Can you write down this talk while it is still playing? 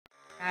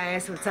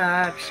guys, what's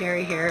up?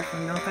 Sherry here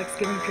from No Fucks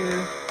Given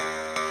Crew.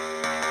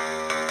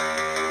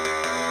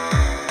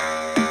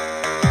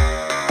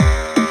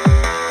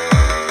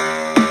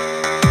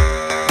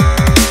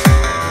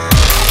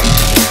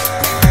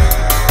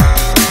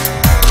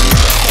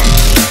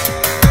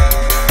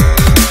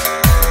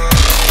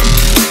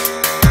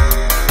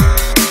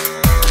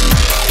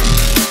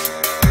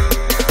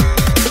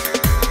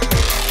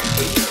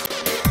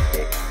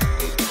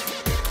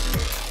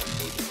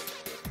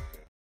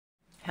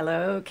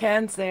 Hello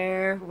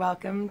Cancer,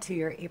 welcome to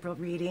your April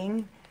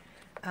reading.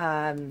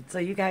 So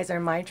you guys are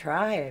my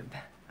tribe.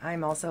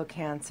 I'm also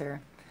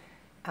Cancer.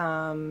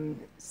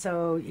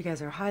 So you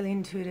guys are highly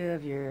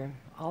intuitive, you're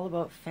all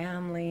about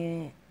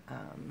family.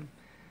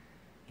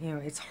 You know,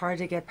 it's hard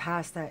to get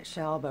past that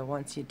shell, but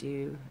once you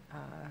do,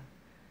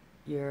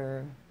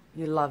 you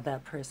love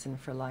that person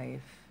for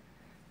life.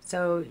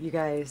 So you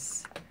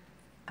guys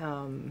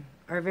are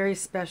a very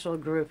special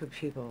group of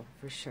people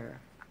for sure.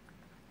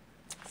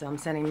 So I'm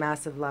sending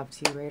massive love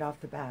to you right off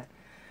the bat.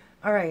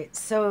 All right,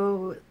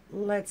 so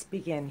let's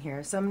begin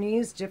here. So I'm going to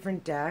use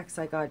different decks.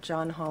 I got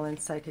John Holland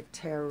Psychic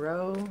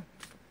Tarot.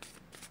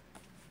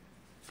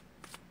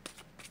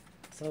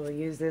 So we'll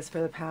use this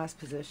for the past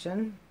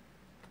position.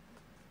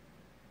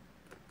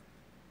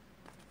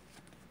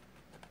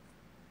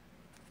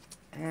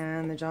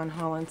 And the John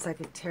Holland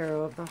Psychic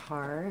Tarot of the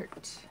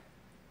Heart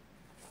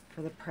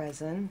for the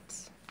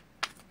present.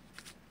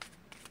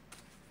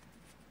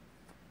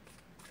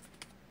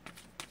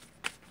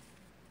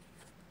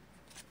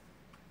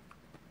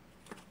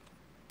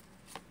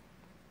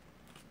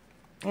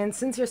 And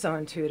since you're so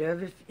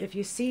intuitive, if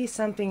you see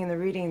something in the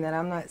reading that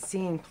I'm not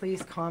seeing,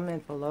 please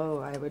comment below.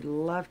 I would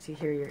love to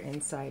hear your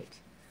insight.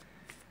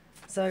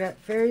 So I got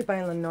Fairy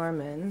by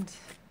Lenormand.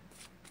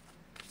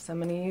 So I'm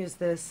going to use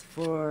this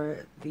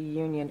for the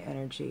union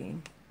energy.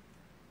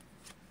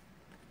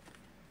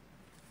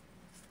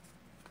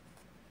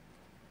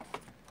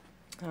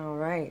 All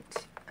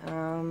right.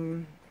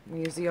 We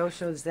use the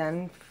Osho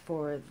Zen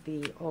for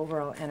the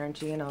overall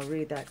energy, and I'll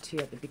read that to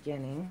you at the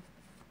beginning.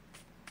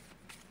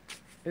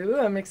 Ooh,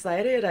 I'm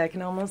excited. I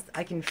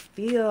can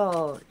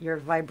feel your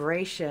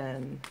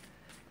vibration,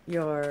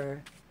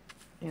 your,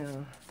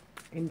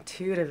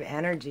 intuitive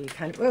energy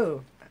kind of,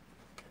 ooh.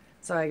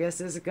 So I guess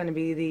this is going to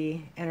be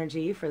the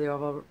energy for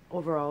the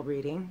overall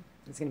reading.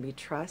 It's going to be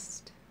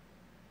trust.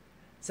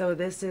 So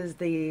this is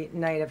the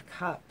Knight of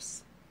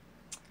Cups.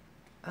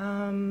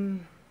 I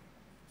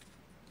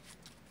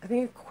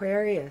think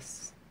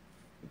Aquarius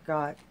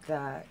got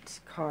that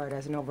card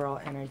as an overall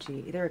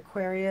energy. Either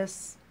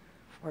Aquarius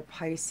or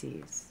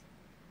Pisces.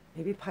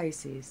 Maybe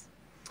Pisces.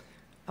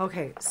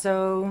 Okay,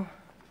 so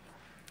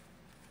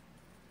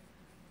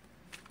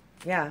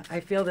yeah,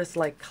 I feel this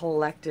like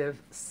collective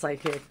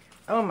psychic,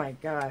 oh my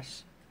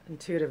gosh,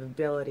 intuitive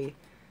ability.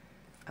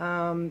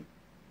 So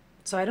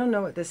I don't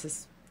know what this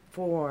is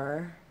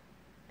for.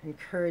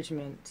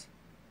 Encouragement.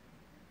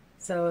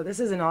 So this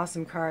is an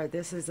awesome card.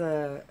 This is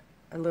a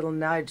little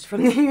nudge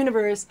from the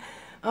universe.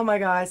 Oh my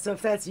gosh, so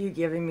if that's you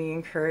giving me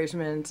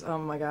encouragement, oh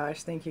my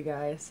gosh, thank you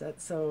guys.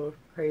 That's so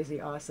crazy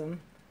awesome.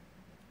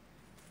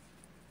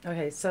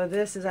 Okay, so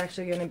this is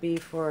actually going to be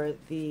for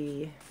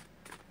the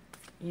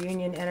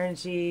union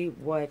energy,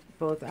 what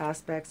both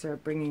aspects are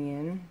bringing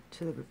in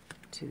to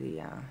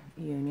the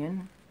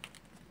union.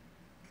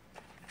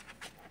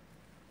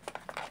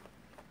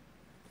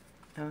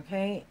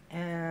 Okay,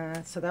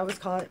 and so that was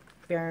called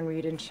Baron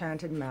Reed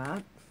Enchanted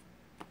Map.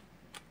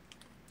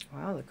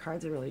 Wow, the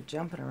cards are really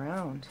jumping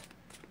around.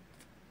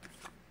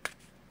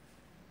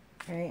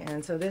 Okay,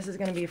 and so this is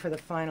going to be for the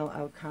final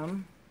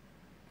outcome.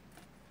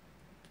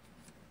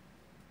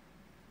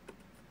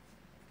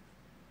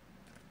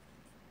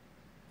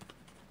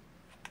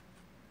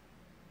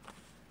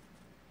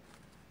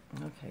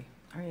 Okay,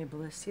 are you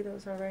able to see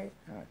those all right?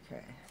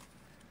 Okay.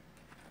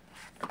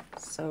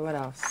 So what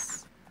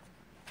else?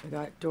 We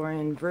got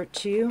Dorian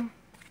Virtue.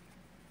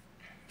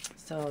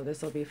 So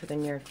this will be for the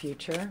near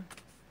future.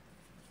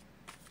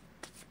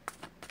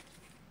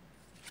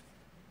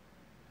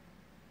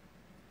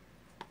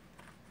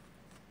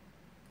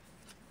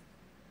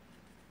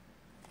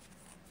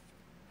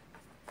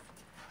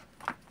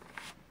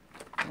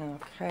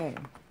 Okay,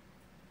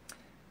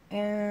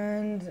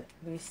 and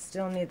we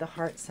still need the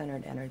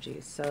heart-centered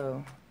energy,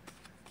 so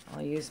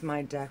I'll use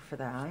my deck for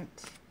that.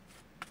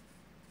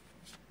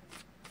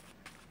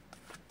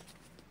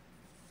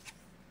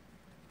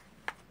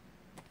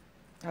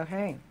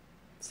 Okay,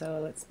 so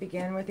let's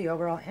begin with the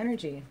overall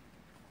energy.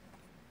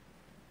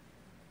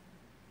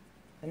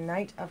 The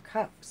Knight of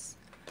Cups.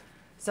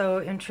 So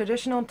in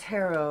traditional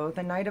tarot,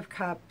 the Knight of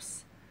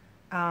Cups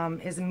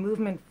is a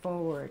movement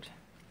forward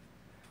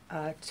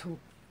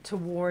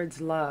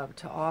towards love,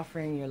 to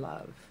offering your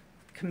love,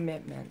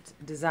 commitment,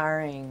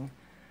 desiring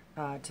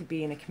to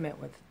be in a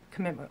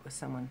commitment with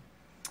someone.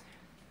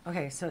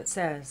 Okay, so it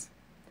says,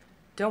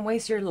 don't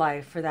waste your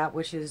life for that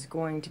which is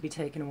going to be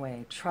taken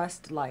away.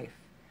 Trust life.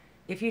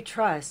 If you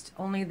trust,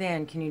 only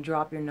then can you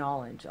drop your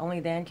knowledge. Only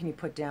then can you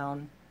put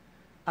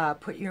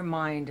your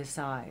mind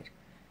aside.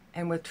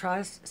 And with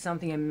trust,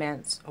 something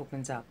immense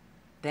opens up.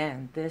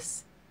 Then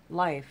this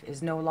life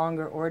is no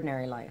longer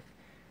ordinary life.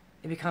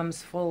 It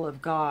becomes full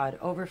of God,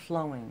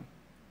 overflowing.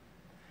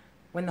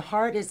 When the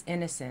heart is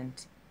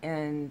innocent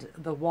and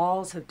the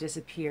walls have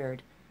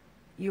disappeared,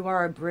 you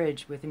are a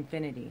bridge with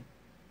infinity.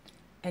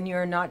 And you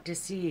are not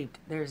deceived.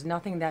 There is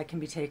nothing that can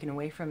be taken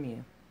away from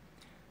you.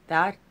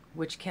 That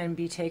which can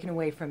be taken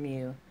away from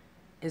you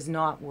is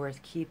not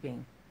worth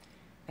keeping.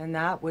 And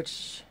that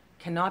which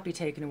cannot be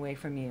taken away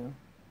from you,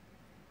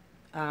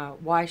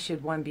 why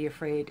should one be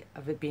afraid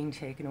of it being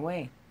taken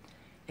away?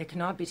 It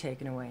cannot be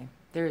taken away.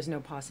 There is no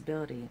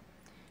possibility.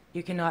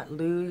 You cannot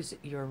lose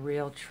your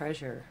real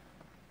treasure.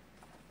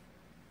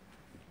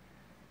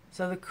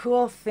 So the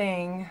cool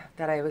thing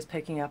that I was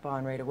picking up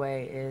on right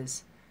away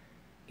is,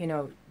 you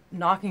know,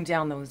 knocking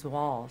down those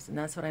walls. And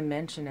that's what I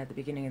mentioned at the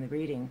beginning of the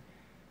reading.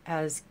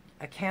 As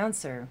a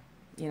Cancer,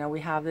 you know, we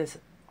have this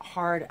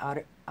hard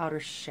outer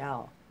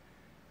shell.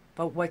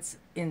 But what's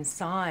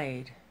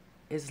inside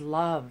is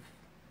love.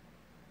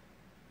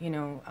 You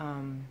know,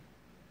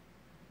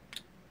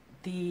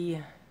 the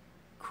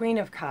Queen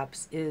of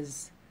Cups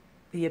is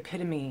the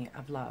epitome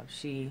of love.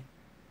 She,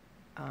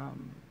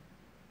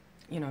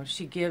 you know,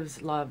 she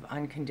gives love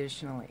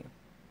unconditionally.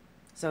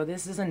 So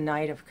this is a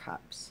Knight of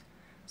Cups.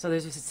 So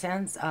there's a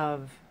sense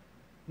of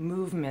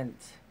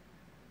movement,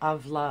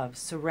 of love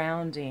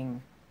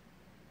surrounding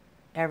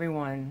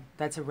everyone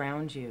that's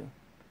around you.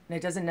 And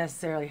it doesn't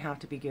necessarily have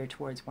to be geared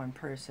towards one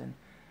person.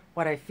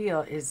 What I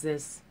feel is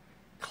this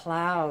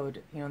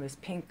cloud, you know, this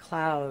pink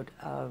cloud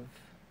of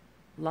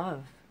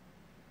love.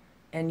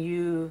 And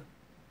you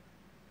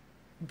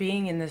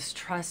being in this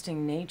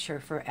trusting nature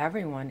for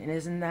everyone. And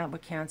isn't that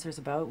what Cancer's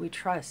about? We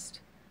trust.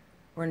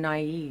 We're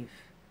naive.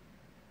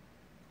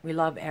 We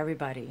love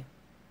everybody.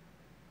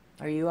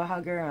 Are you a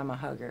hugger? I'm a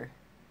hugger.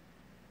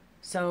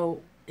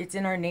 So it's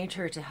in our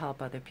nature to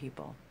help other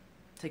people,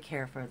 to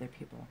care for other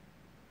people.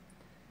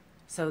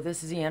 So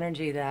this is the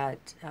energy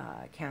that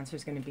Cancer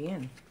is going to be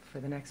in for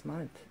the next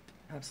month.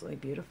 Absolutely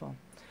beautiful.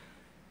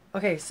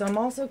 Okay, so I'm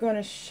also going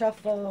to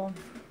shuffle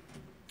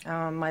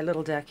my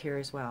little deck here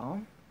as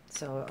well.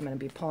 So I'm going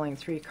to be pulling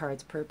 3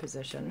 cards per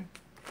position.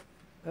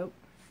 Oh,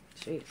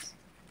 jeez.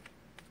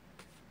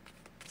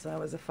 So that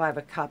was a 5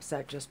 of Cups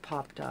that just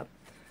popped up.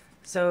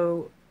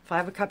 So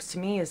 5 of Cups to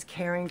me is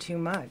caring too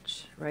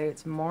much, right?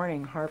 It's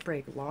mourning,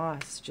 heartbreak,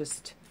 loss,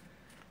 just,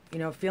 you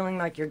know, feeling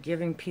like you're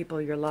giving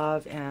people your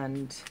love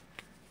and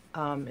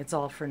it's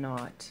all for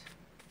naught.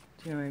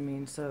 Do you know what I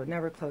mean? So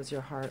never close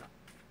your heart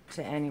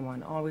to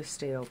anyone. Always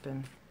stay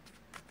open.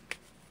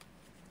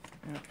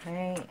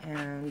 Okay,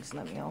 and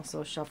let me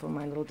also shuffle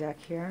my little deck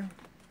here.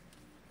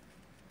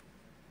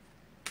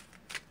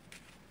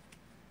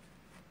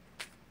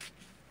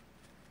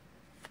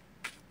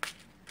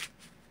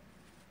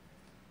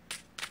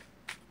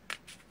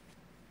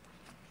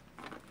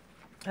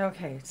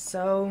 Okay,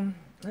 so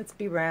let's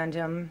be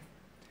random.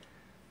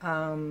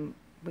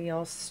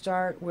 We'll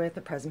start with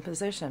the present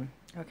position.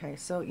 Okay,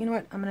 so you know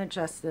what? I'm going to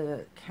adjust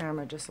the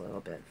camera just a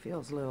little bit. It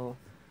feels a little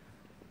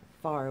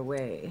far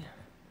away.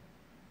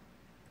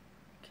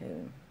 Okay,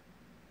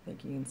 I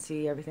think you can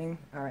see everything.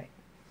 All right.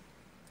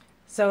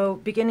 So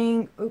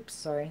beginning, oops,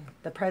 sorry,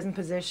 the present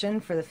position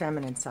for the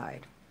feminine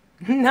side.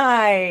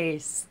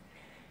 Nice!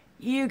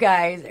 You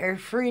guys are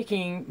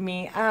freaking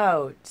me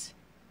out.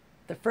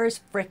 The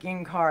first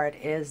freaking card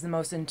is the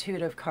most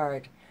intuitive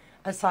card,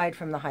 aside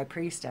from the High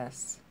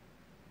Priestess.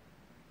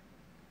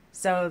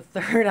 So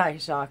third eye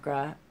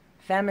chakra,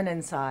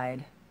 feminine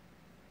side,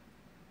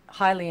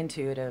 highly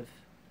intuitive.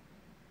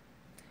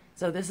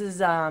 So this is,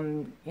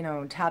 you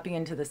know, tapping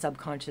into the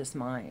subconscious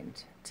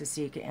mind to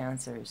seek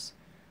answers,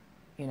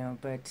 you know,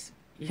 but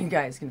you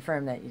guys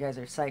confirm that you guys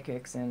are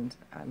psychics and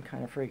I'm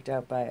kind of freaked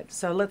out by it.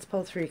 So let's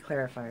pull 3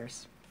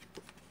 clarifiers.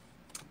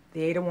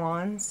 The 8 of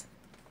Wands,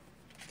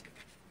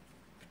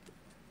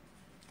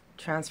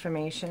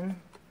 transformation,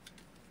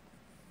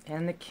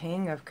 and the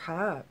King of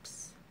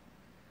Cups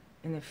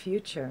in the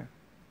future.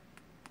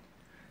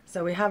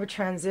 So we have a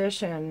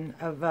transition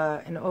of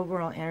an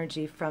overall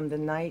energy from the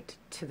Knight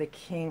to the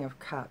King of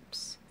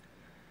Cups.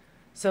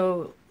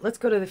 So let's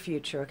go to the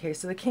future. Okay,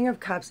 so the King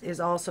of Cups is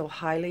also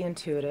highly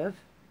intuitive.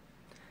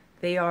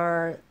 They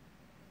are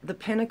the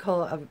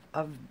pinnacle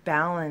of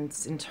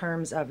balance in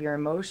terms of your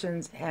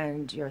emotions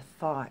and your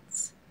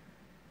thoughts,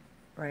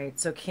 right?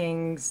 So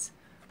kings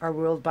are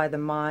ruled by the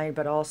mind,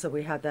 but also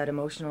we have that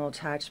emotional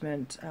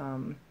attachment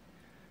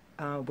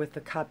with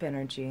the cup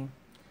energy.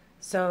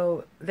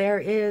 So there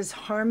is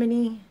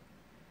harmony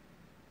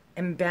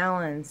and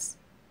balance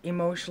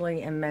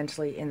emotionally and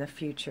mentally in the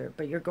future,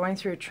 but you're going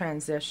through a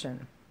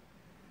transition.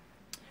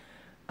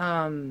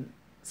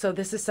 So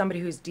this is somebody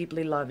who's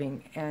deeply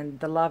loving,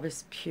 and the love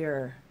is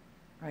pure,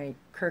 right?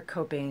 Kurt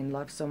Cobain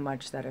loved so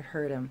much that it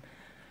hurt him.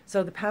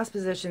 So the past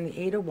position, the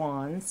 8 of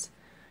Wands,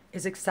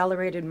 is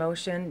accelerated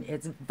motion.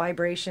 It's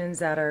vibrations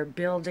that are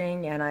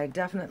building, and I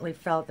definitely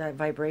felt that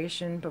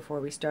vibration before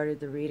we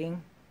started the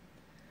reading.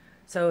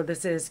 So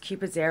this is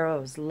Cupid's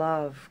arrows,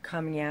 love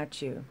coming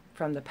at you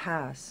from the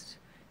past.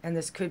 And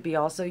this could be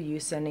also you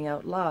sending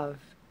out love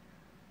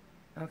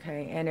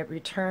Okay, and it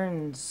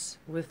returns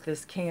with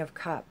this King of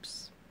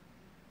Cups.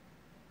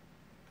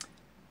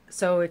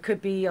 So it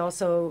could be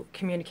also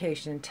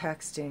communication,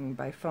 texting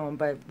by phone,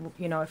 but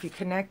you know, if you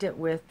connect it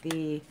with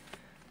the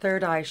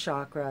third eye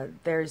chakra,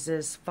 there's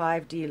this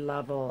 5D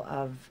level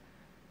of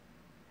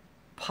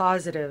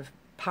positive,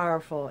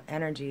 powerful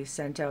energy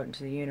sent out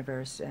into the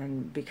universe,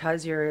 and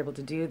because you're able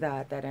to do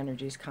that, that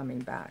energy is coming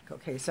back.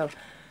 Okay, so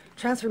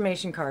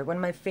transformation card, one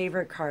of my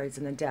favorite cards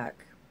in the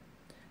deck.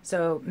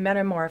 So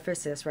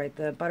metamorphosis, right,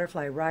 the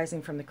butterfly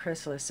rising from the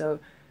chrysalis. So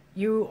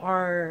you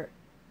are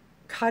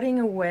cutting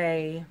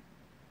away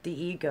the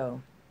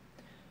ego.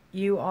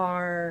 You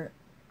are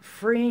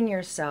freeing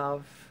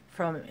yourself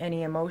from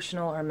any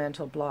emotional or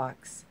mental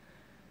blocks,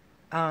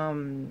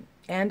 and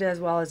as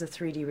well as a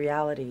 3D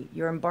reality.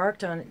 You're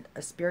embarked on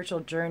a spiritual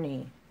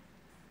journey,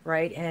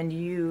 right? And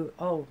you,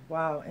 oh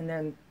wow, and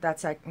then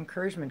that's that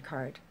encouragement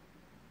card.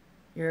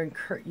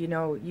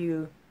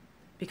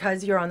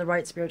 Because you're on the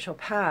right spiritual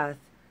path,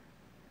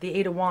 the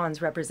Eight of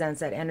Wands represents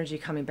that energy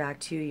coming back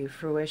to you,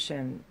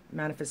 fruition,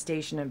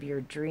 manifestation of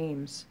your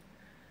dreams,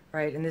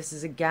 right? And this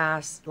is a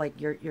gas, like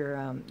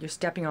you're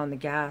stepping on the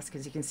gas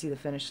because you can see the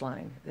finish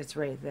line. It's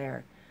right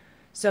there.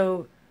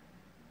 So,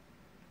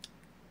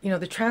 you know,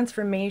 the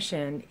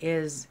transformation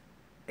is,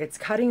 it's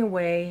cutting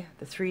away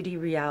the 3D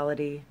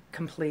reality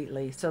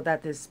completely so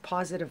that this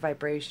positive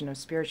vibration of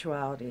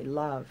spirituality,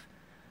 love,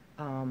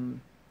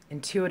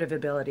 intuitive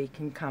ability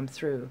can come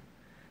through.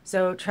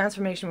 So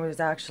transformation was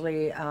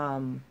actually a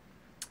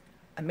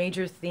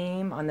major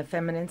theme on the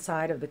feminine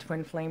side of the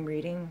twin flame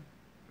reading,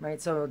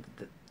 right? So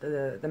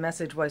the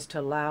message was to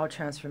allow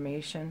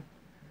transformation,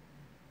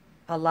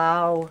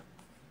 allow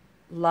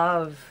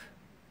love,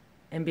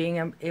 and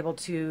being able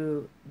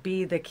to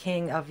be the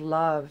king of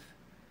love,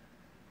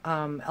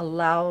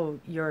 allow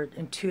your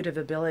intuitive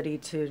ability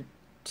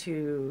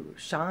to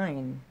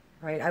shine,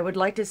 right? I would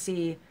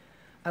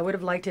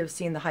have liked to have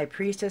seen the high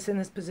priestess in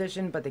this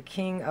position, but the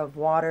king of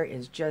water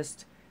is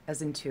just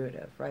as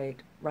intuitive,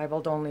 right?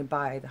 Rivaled only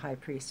by the high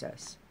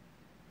priestess.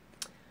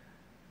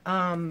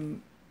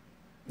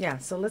 Yeah,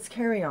 so let's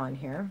carry on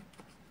here.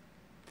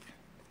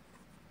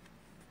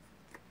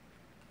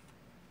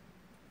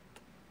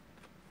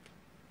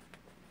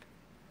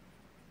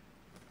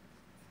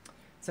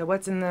 So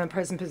what's in the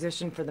present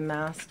position for the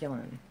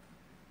masculine?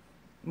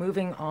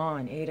 Moving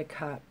on, Eight of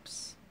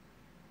Cups.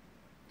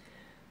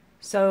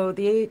 So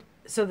the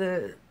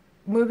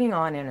moving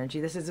on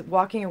energy, this is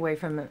walking away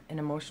from an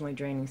emotionally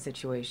draining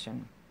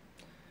situation.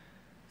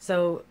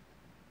 So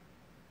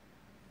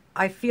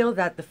I feel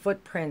that the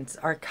footprints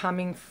are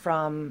coming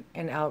from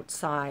an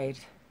outside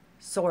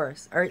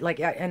source, or like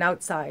an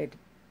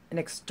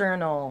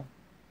external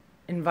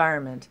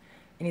environment,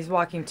 and he's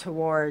walking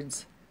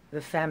towards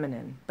the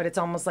feminine, but it's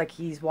almost like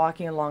he's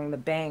walking along the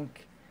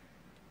bank.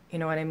 You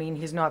know what I mean?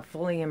 He's not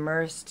fully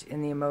immersed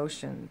in the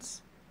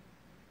emotions.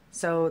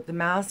 So the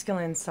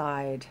masculine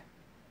side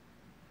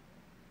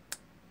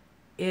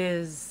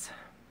is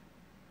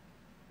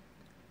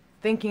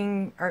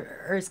thinking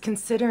or is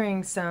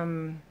considering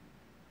some,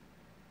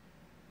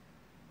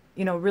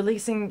 you know,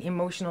 releasing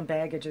emotional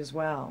baggage as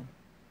well.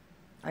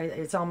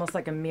 It's almost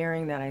like a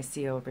mirroring that I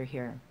see over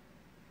here.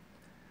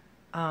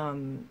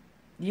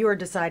 You are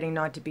deciding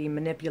not to be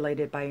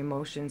manipulated by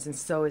emotions, and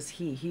so is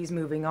he. He's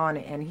moving on,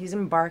 and he's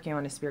embarking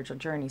on a spiritual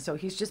journey. So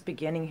he's just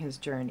beginning his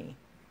journey.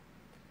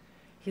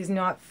 He's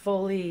not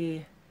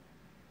fully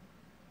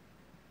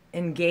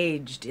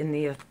engaged in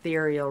the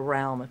ethereal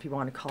realm, if you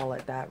want to call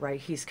it that, right?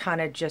 He's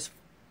kind of just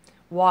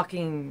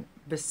walking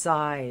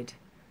beside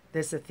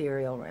this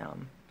ethereal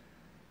realm,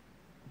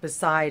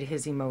 beside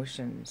his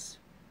emotions.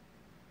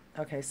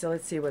 Okay, so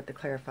let's see what the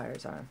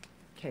clarifiers are.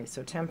 Okay,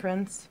 so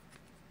Temperance,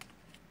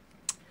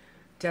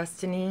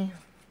 Destiny.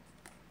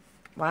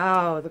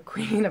 Wow, the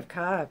Queen of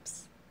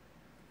Cups.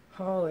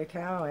 Holy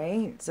cow,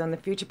 eh? So in the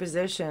future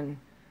position,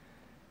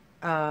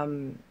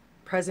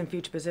 present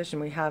future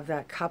position, we have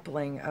that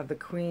coupling of the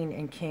Queen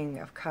and King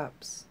of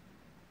Cups.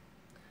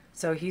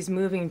 So he's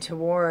moving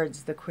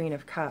towards the Queen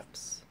of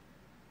Cups.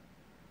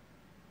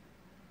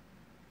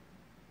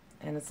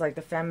 And it's like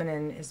the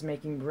feminine is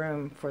making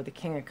room for the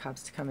King of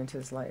Cups to come into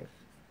his life.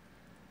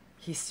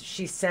 She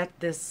set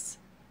this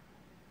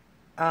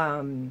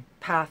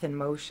path in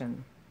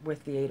motion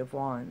with the Eight of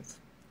Wands.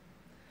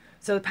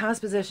 So the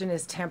past position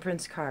is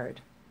Temperance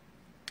card.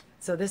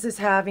 So this is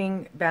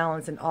having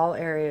balance in all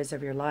areas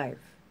of your life.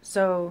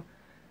 So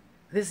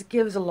this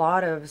gives a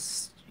lot of,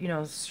 you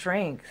know,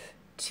 strength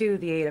to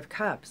the Eight of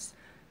Cups,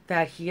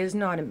 that he is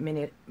not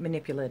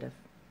manipulative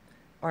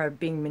or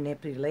being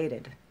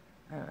manipulated.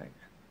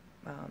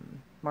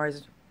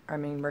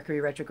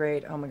 Mercury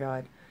retrograde, oh my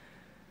God.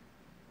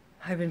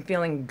 I've been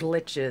feeling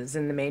glitches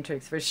in the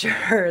matrix for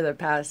sure the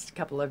past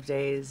couple of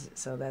days.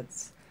 So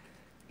that's,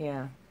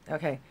 yeah,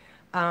 okay.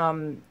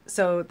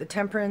 So the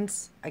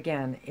Temperance,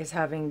 again, is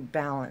having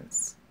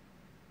balance.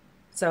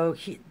 So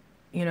he,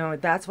 you know,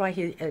 that's why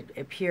it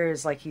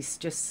appears like he's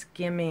just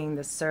skimming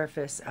the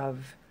surface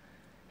of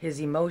his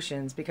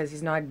emotions, because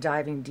he's not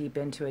diving deep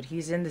into it.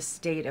 He's in the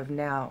state of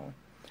now,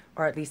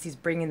 or at least he's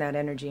bringing that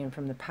energy in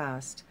from the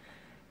past.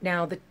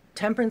 Now, the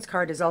Temperance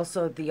card is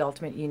also the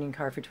ultimate union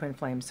card for twin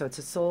flames. So it's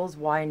a soul's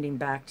winding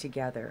back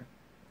together.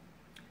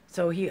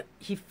 So he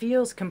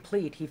feels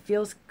complete. He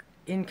feels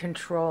in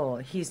control.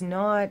 He's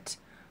not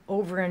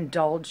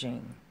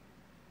overindulging,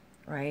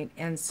 right?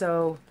 And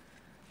so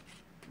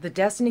the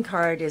Destiny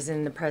card is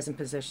in the present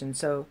position.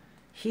 So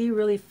he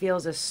really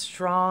feels a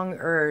strong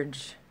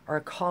urge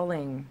or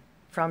calling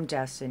from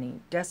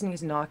Destiny.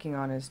 Destiny's knocking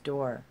on his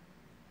door.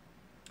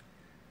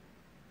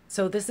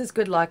 So this is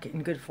good luck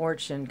and good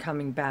fortune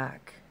coming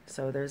back.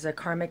 So there's a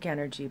karmic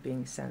energy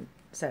being set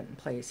in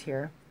place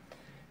here.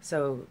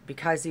 So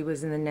because he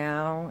was in the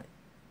now,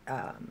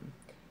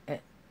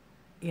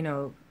 you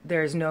know,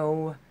 there's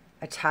no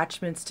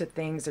attachments to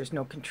things. There's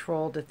no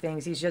control to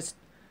things. He's just,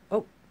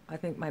 oh, I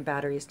think my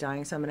battery is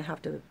dying, so I'm going to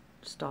have to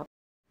stop.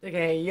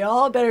 Okay,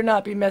 y'all better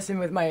not be messing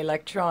with my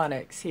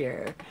electronics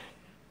here.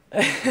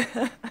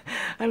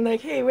 I'm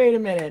like, hey, wait a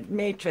minute,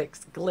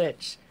 matrix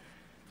glitch.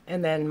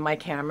 And then my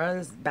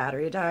camera's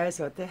battery dies.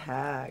 What the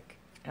heck?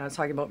 And I was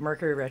talking about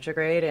Mercury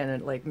retrograde, and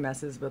it like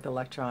messes with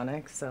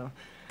electronics. So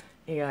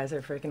you guys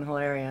are freaking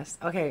hilarious.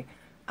 Okay,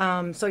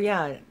 so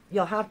yeah,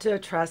 you'll have to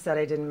trust that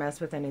I didn't mess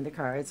with any of the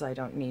cards. I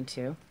don't need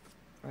to,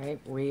 right?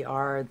 We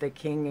are the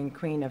King and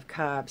Queen of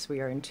Cups.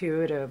 We are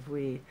intuitive.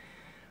 We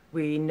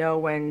know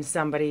when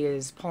somebody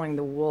is pulling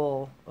the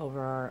wool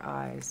over our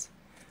eyes.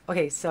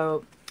 Okay,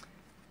 so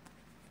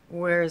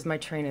where is my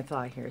train of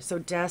thought here? So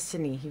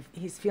Destiny,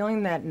 he's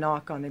feeling that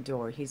knock on the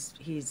door. He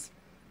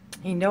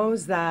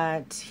knows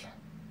that,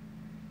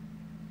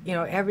 you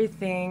know,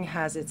 everything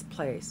has its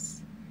place.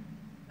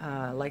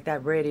 Like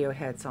that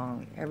Radiohead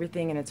song,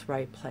 everything in its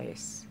right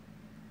place.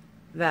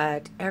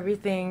 That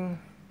everything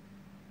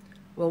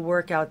will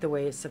work out the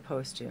way it's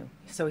supposed to.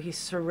 So he's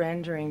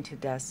surrendering to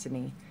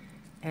Destiny.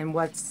 And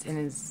what's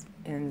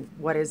in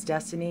what is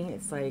Destiny?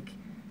 It's like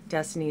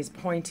Destiny is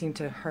pointing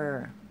to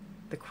her,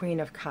 the Queen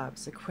of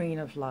Cups, the Queen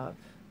of Love.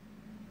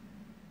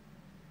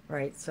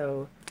 Right?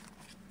 So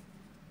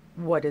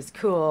what is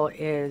cool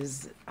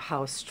is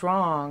how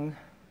strong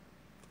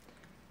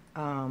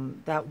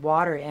that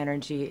water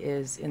energy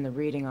is in the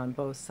reading on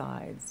both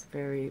sides.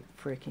 Very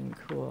freaking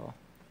cool.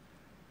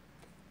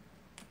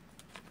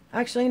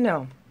 Actually,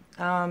 no.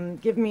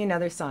 Give me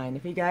another sign.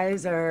 If you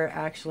guys are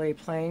actually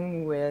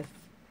playing with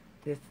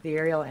the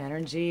ethereal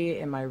energy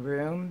in my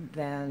room,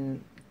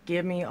 then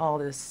give me all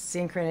the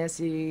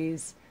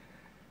synchronicities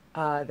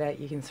that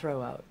you can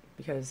throw out,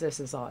 because this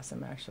is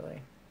awesome,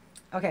 actually.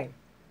 Okay.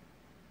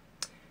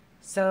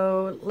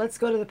 So let's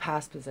go to the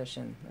past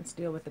position. Let's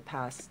deal with the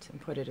past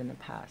and put it in the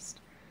past.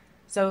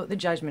 So the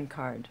Judgment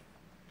card.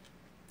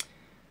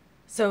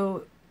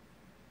 So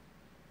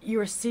you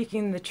are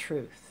seeking the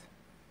truth,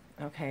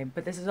 okay?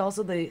 But this is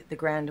also the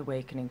Grand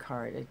Awakening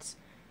card. It's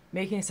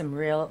making some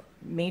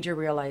major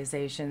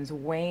realizations,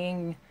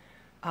 weighing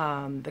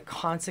the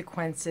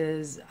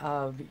consequences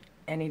of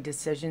any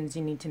decisions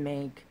you need to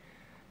make.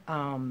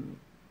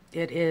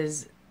 It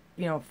is,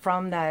 you know,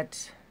 from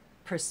that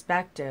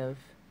perspective,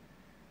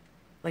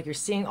 like you're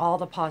seeing all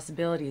the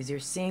possibilities. You're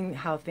seeing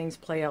how things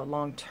play out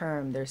long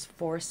term. There's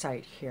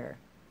foresight here,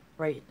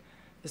 right?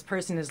 This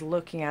person is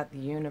looking at the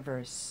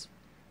universe.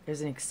 There's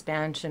an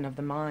expansion of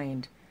the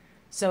mind.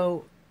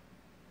 So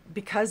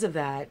because of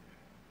that,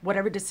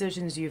 whatever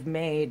decisions you've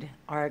made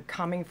are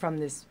coming from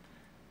this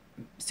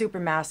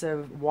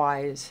supermassive,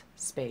 wise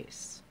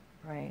space,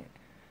 right?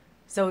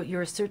 So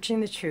you're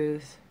searching the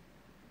truth.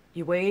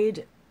 You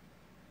weighed,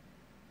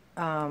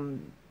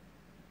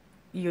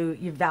 you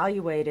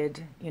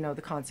evaluated, you know,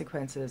 the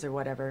consequences or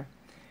whatever,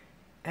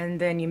 and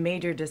then you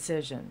made your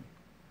decision.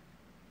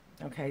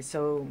 Okay,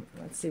 so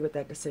let's see what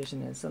that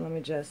decision is. So let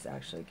me just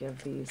actually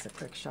give these a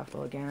quick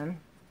shuffle again.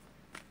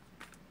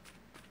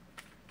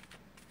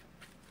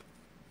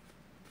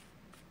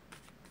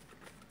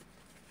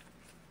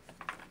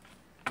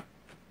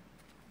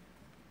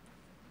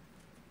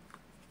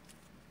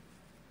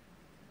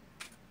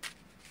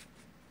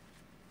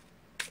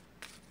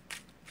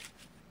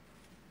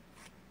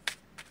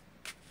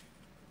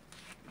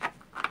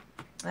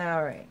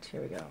 All right,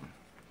 here we go.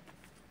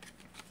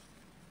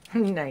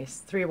 Nice,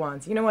 3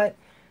 wands. You know what?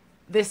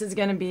 This is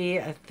going to be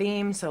a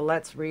theme, so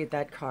let's read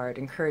that card.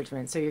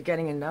 Encouragement. So you're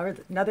getting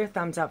another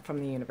thumbs up from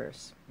the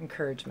universe.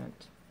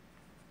 Encouragement.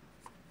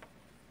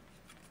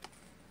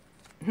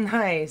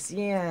 Nice,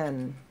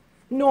 Yin.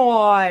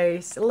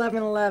 Nice,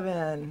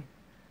 1111.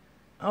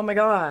 Oh my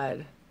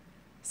God.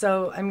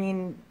 So, I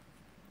mean,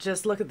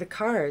 just look at the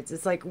cards.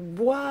 It's like,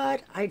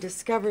 what? I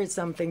discovered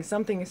something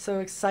so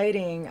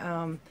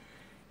exciting.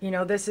 You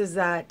know, this is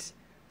that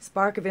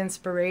spark of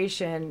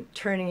inspiration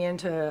turning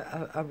into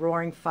a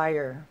roaring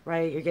fire,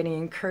 right? You're getting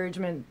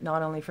encouragement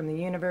not only from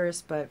the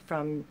universe, but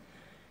from,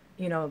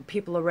 you know,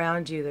 people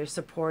around you. They're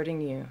supporting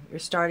you. You're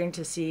starting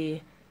to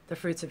see the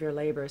fruits of your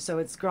labor. So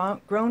it's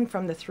grown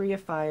from the 3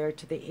 of fire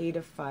to the 8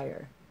 of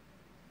fire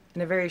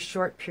in a very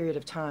short period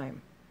of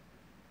time.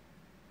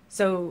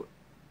 So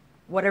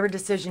whatever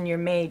decision you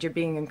made, you're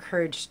being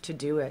encouraged to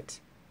do it,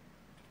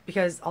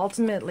 because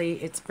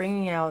ultimately it's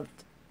bringing out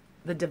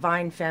the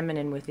divine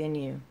feminine within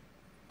you.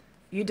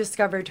 You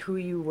discovered who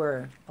you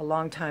were a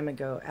long time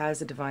ago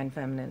as a divine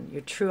feminine.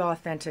 Your true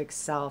authentic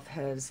self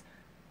has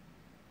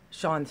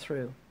shone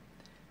through.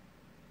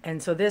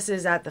 And so this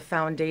is at the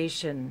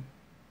foundation,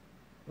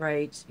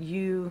 right?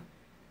 You,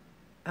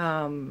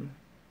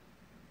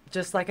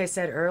 just like I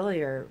said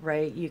earlier,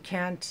 right? You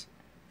can't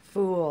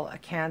fool a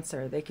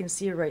Cancer. They can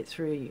see right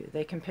through you.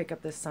 They can pick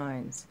up the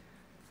signs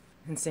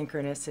and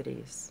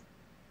synchronicities,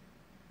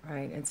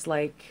 right? It's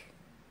like,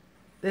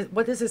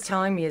 what this is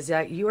telling me is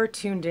that you are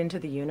tuned into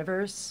the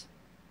universe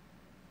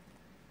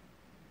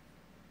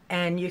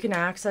and you can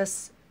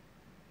access,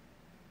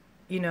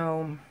 you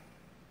know,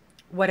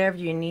 whatever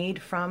you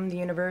need from the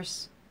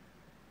universe.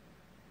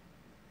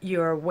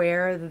 You're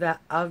aware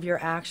that of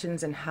your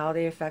actions and how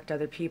they affect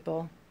other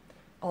people.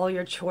 All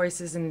your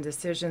choices and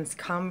decisions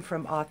come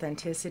from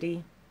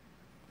authenticity.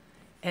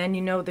 And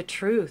you know the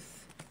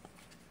truth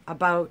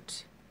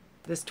about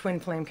this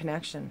twin flame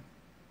connection.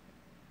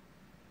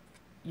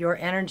 Your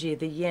energy,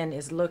 the yin,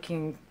 is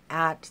looking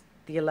at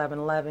the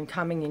 1111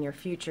 coming in your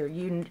future.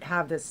 You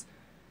have this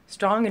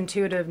strong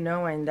intuitive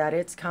knowing that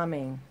it's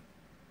coming.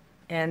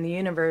 And the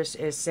universe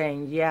is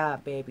saying, yeah,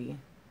 baby.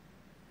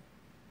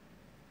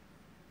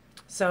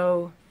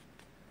 So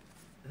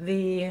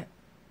the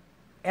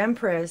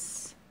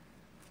Empress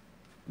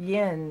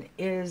yin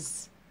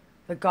is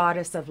the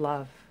goddess of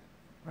love,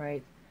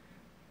 right?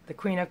 The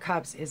Queen of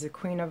Cups is a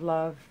queen of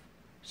love.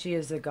 She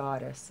is the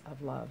goddess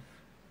of love.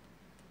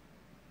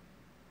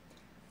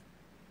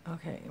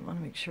 Okay, I want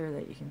to make sure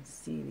that you can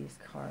see these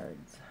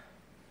cards.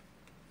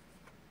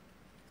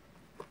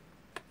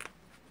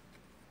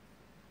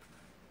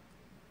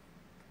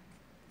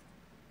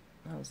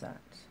 How's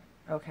that?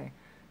 Okay.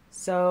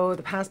 So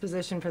the past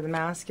position for the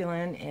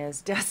masculine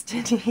is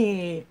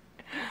destiny.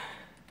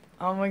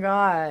 Oh my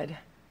God.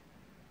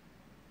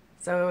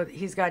 So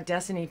he's got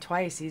destiny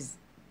twice.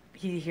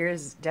 He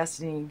hears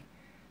destiny,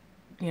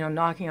 you know,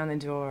 knocking on the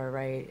door,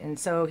 right? And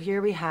so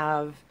here we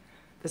have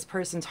this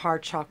person's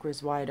heart chakra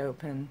is wide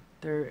open.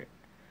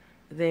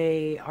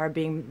 They are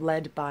being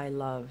led by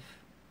love.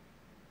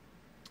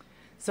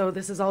 So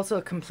this is also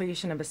a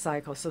completion of a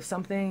cycle. So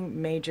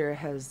something major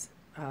has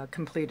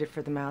completed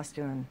for the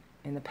masculine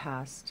in the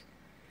past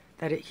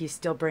that he's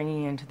still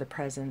bringing into the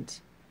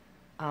present.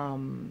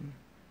 And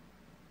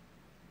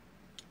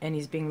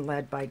he's being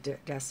led by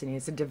destiny.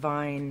 It's a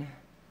divine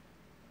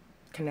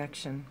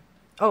connection.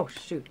 Oh,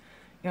 shoot.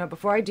 You know,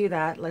 before I do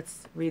that,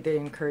 let's read the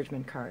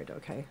encouragement card,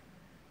 okay?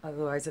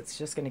 Otherwise, it's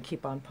just going to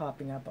keep on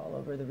popping up all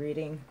over the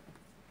reading.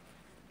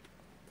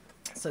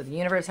 So the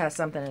universe has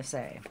something to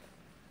say.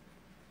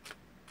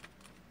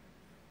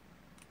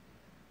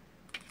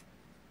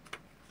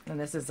 And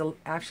this is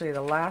actually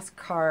the last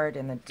card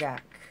in the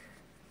deck.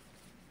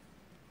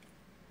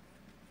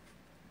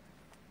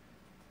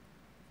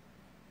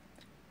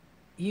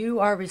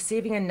 You are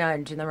receiving a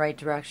nudge in the right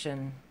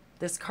direction.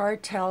 This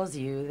card tells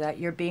you that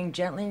you're being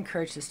gently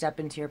encouraged to step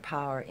into your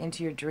power,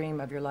 into your dream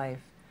of your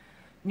life.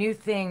 New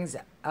things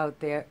are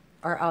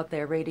out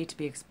there ready to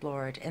be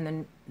explored, and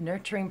the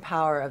nurturing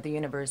power of the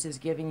universe is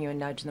giving you a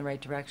nudge in the right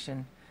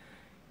direction.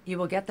 You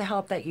will get the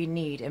help that you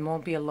need and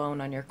won't be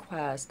alone on your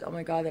quest. Oh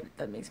my God,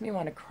 that makes me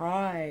want to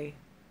cry.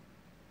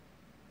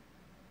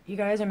 You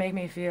guys are making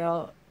me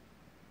feel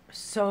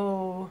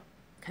so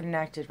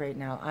connected right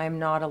now. I'm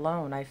not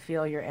alone. I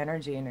feel your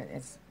energy, and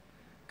it's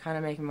kind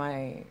of making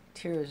my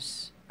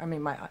tears, I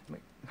mean,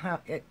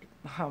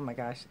 oh my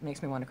gosh, it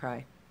makes me want to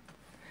cry.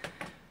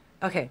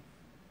 Okay.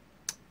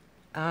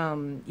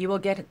 You will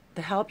get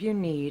the help you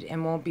need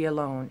and won't be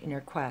alone in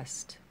your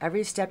quest.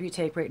 Every step you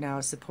take right now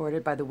is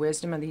supported by the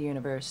wisdom of the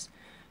universe.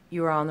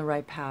 You are on the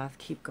right path.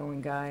 Keep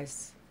going,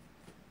 guys.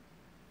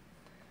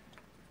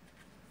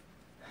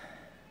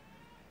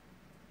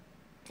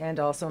 And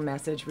also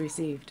message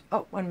received.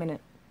 Oh, 1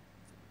 minute.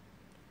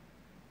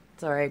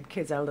 Sorry,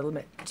 kids had a little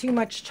bit too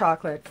much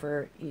chocolate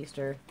for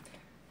Easter.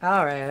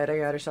 All right, I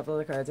gotta shuffle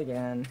the cards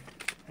again.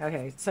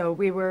 Okay, so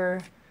we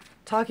were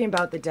talking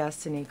about the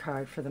destiny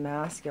card for the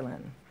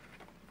masculine.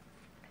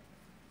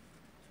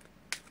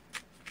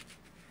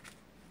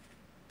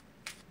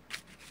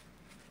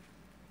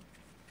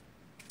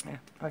 Yeah,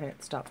 okay,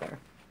 stop there.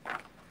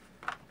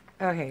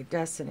 Okay,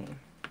 destiny.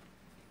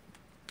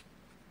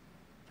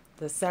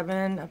 The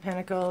Seven of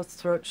Pentacles,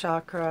 throat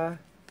chakra,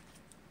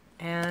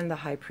 and the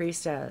High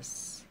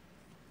Priestess.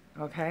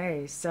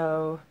 Okay,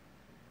 so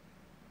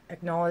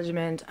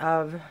acknowledgement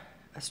of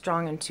a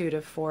strong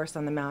intuitive force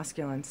on the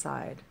masculine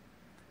side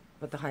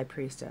with the High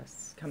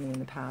Priestess coming in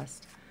the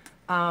past.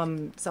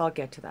 So I'll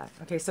get to that.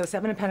 Okay, so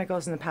Seven of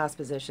Pentacles in the past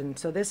position.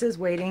 So this is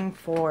waiting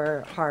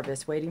for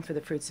harvest, waiting for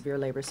the fruits of your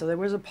labor. So there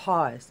was a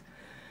pause.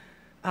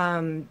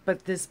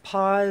 But this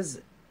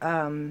pause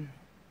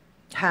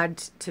had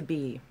to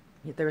be.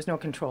 There was no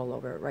control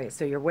over it, right?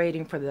 So you're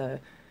waiting for the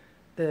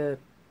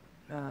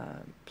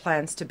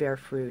plants to bear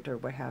fruit or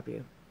what have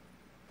you.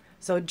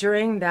 So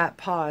during that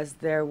pause,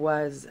 there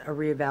was a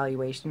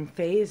reevaluation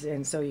phase,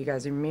 and so you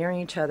guys are mirroring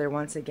each other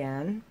once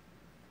again.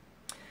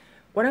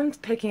 What I'm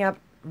picking up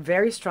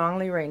very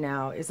strongly right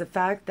now is the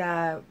fact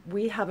that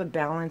we have a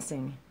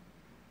balancing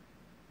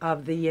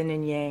of the yin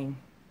and yang.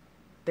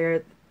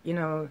 There, you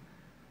know,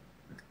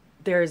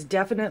 there's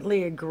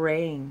definitely a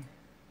graying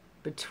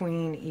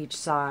between each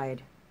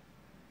side,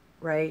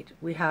 right?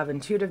 We have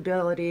intuitive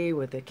ability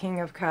with the King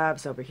of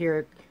Cups over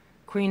here,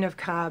 Queen of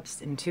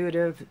Cups,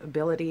 intuitive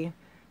ability,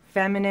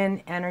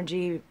 feminine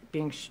energy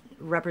being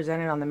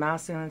represented on the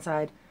masculine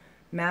side,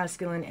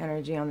 masculine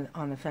energy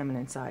on the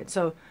feminine side.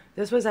 So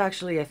this was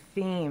actually a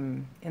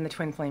theme in the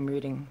twin flame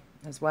reading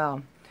as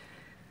well.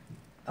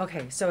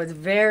 Okay, so it's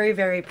very,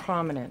 very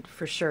prominent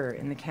for sure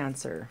in the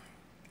Cancer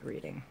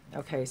reading.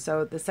 Okay,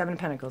 so the Seven of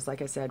Pentacles,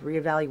 like I said,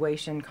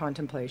 reevaluation,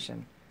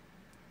 contemplation.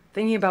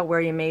 Thinking about where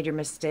you made your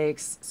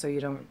mistakes so you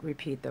don't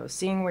repeat those.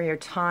 Seeing where your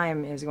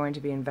time is going to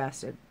be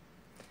invested.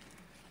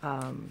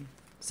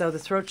 So the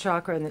throat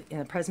chakra in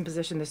the present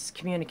position, this is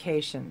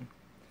communication.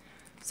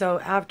 So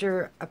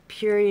after a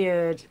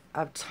period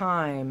of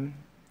time,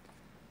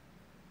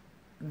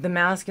 the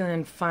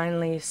masculine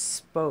finally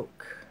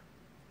spoke.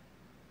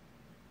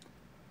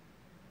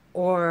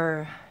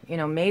 Or, you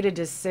know, made a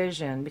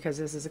decision, because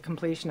this is a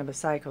completion of a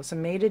cycle. So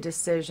made a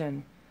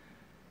decision,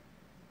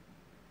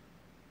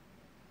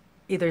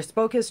 either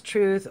spoke his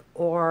truth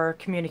or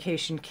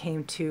communication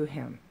came to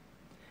him.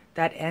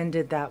 That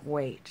ended that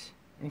wait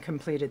and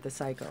completed the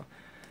cycle.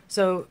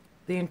 So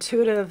the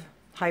intuitive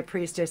high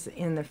priestess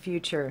in the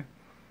future,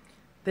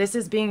 this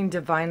is being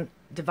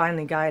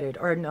divinely guided,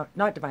 or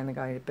not divinely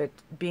guided, but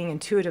being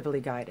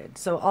intuitively guided.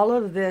 So all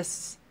of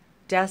this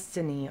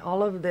destiny,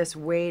 all of this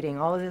waiting,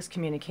 all of this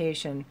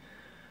communication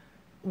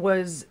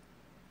was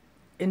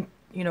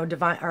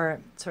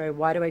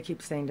why do I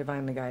keep saying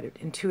divinely guided?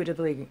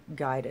 Intuitively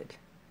guided.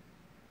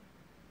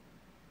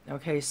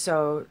 Okay,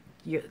 so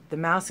the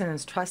masculine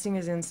is trusting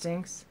his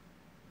instincts.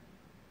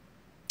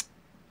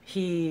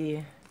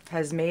 He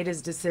has made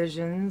his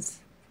decisions.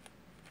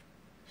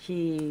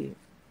 He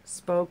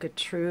spoke a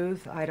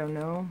truth. I don't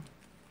know.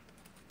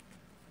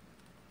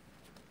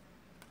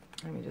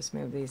 Let me just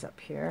move these up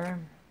here.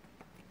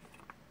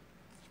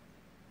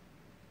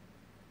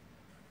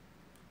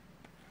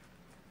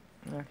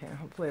 Okay,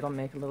 hopefully it'll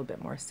make a little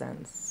bit more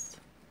sense.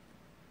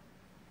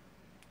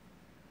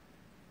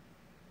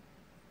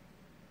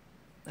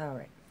 All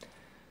right,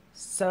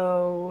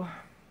 so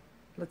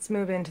let's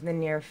move into the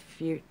near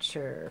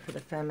future for the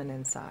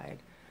feminine side.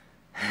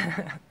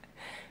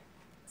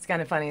 It's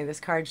kind of funny, this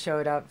card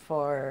showed up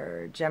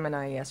for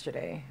Gemini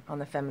yesterday on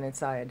the feminine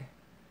side,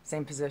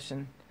 same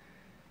position.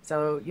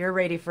 So you're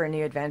ready for a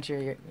new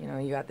adventure.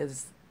 You got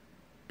this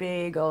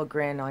big old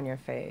grin on your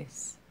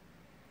face.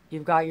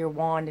 You've got your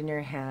wand in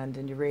your hand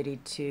and you're ready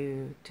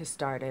to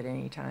start at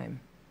any time.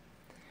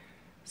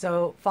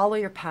 So follow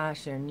your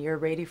passion. You're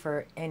ready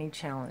for any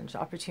challenge,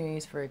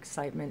 opportunities for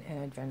excitement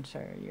and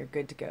adventure. You're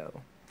good to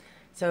go.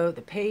 So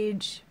the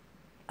page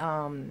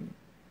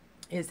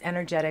is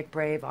energetic,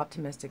 brave,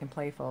 optimistic, and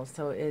playful.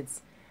 So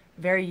it's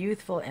very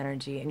youthful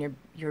energy, and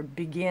you're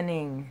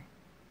beginning,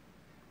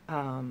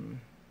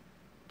 an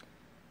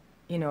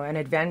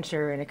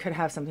adventure, and it could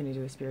have something to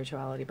do with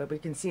spirituality. But we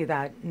can see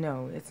that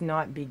no, it's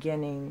not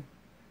beginning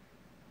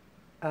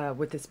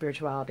with the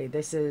spirituality.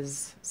 This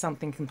is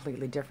something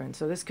completely different.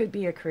 So this could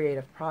be a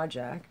creative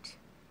project.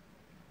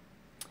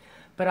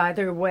 But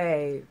either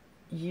way,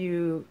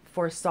 you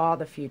foresaw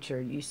the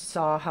future. You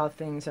saw how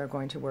things are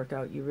going to work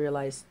out. You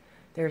realized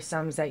there are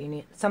some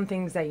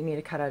things that you need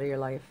to cut out of your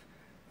life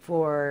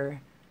for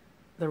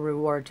the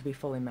reward to be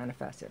fully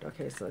manifested.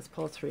 Okay, so let's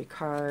pull 3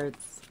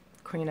 cards.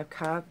 Queen of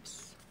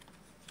Cups,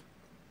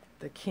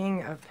 the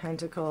King of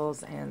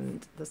Pentacles,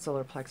 and the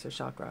solar plexus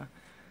chakra.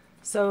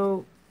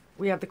 So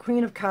we have the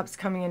Queen of Cups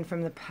coming in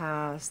from the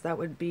past. That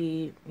would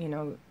be,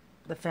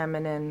 the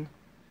feminine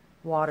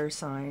water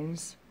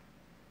signs.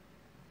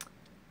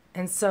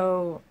 And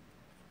so,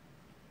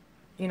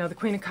 the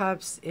Queen of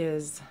Cups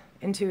is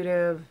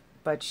intuitive,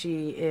 but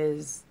she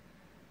is,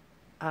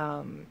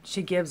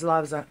 she gives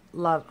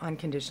love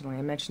unconditionally.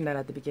 I mentioned that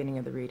at the beginning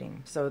of the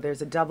reading. So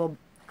there's a double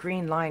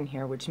green line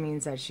here, which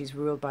means that she's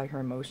ruled by her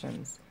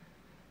emotions,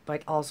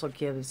 but also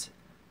gives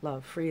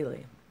love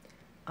freely.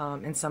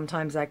 And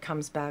sometimes that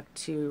comes back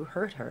to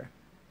hurt her.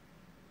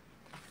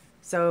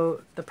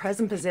 So the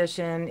present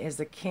position is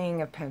the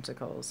King of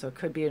Pentacles, so it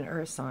could be an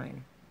earth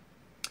sign.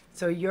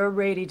 So you're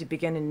ready to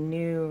begin a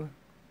new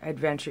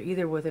adventure,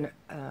 either with an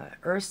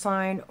earth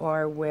sign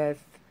or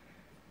with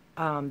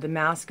the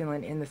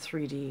masculine in the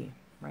 3D,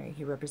 right?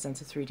 He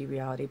represents a 3D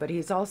reality, but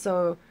he's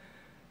also,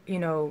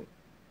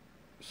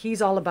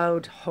 he's all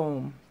about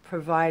home,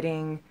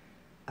 providing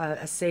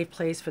a safe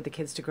place for the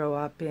kids to grow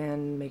up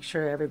in, make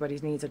sure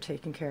everybody's needs are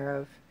taken care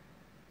of,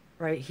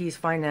 right? He's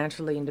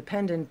financially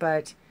independent,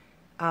 but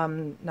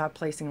not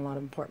placing a lot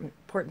of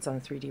importance on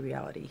the 3D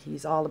reality.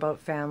 He's all about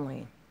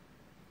family.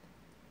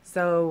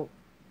 So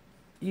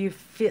you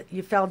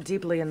fell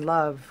deeply in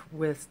love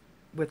with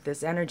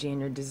this energy,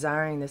 and you're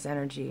desiring this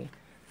energy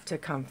to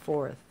come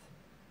forth.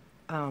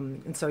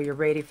 And so you're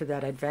ready for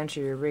that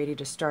adventure. You're ready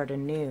to start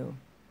anew.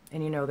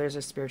 And there's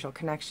a spiritual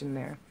connection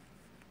there.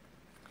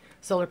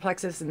 solar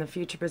plexus in the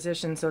future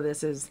position. So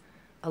this is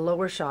a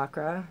lower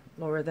chakra,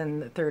 lower than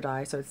the third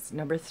eye. So it's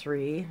number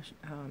 3,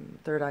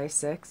 third eye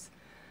 6.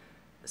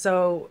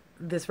 So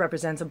this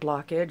represents a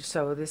blockage.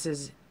 So this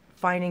is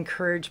finding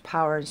courage,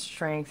 power, and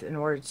strength in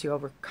order to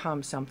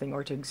overcome something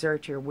or to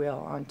exert your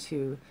will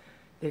onto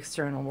the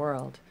external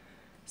world.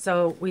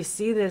 So we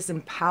see this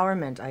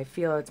empowerment. I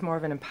feel it's more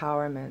of an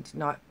empowerment,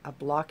 not a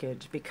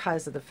blockage,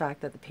 because of the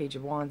fact that the Page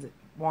of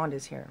Wand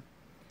is here.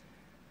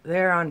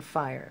 They're on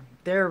fire.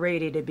 They're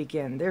ready to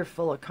begin. They're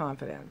full of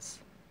confidence.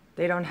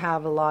 They don't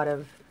have a lot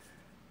of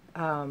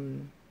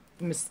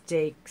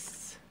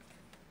mistakes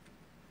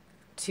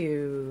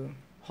to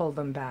hold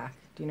them back.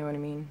 Do you know what I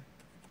mean?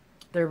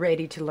 They're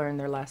ready to learn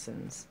their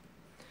lessons.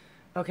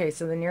 Okay,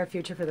 so the near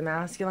future for the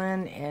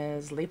masculine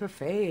is leap of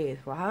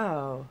faith.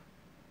 Wow.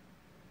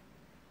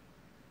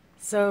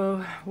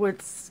 So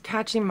what's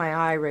catching my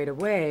eye right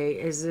away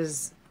is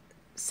his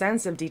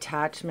sense of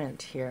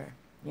detachment here.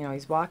 You know,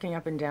 he's walking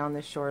up and down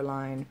the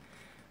shoreline.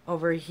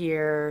 Over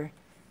here,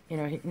 you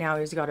know, now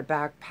he's got a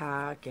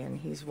backpack and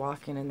he's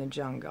walking in the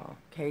jungle.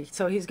 Okay,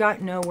 so he's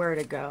got nowhere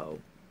to go.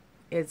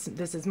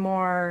 This is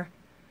more,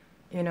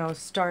 you know,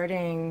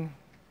 starting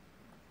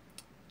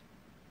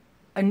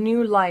a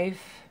new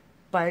life,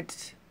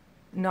 but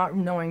not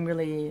knowing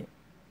really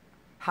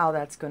how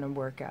that's going to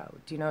work out.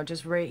 You know,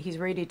 just he's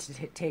ready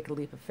to take a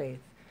leap of faith,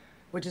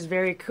 which is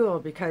very cool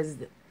because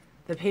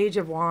the Page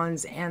of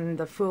Wands and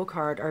the Fool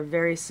card are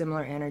very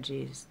similar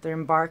energies. They're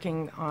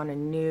embarking on a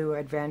new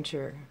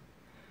adventure.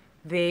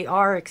 They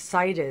are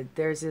excited.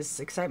 There's this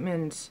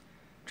excitement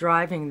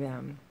driving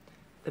them.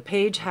 The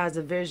Page has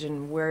a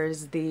vision,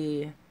 whereas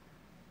the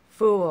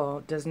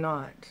Fool does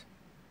not.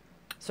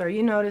 So are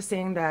you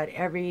noticing that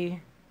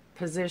every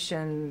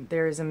position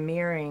there is a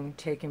mirroring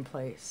taking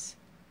place?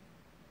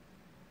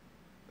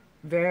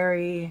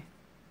 Very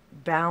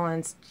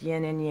balanced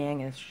yin and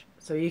yang-ish.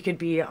 So you could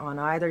be on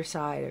either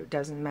side. It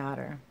doesn't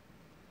matter.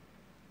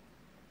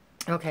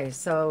 Okay,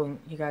 so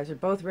you guys are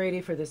both ready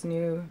for this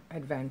new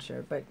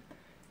adventure, but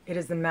it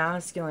is the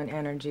masculine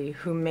energy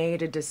who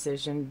made a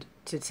decision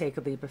to take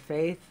a leap of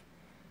faith.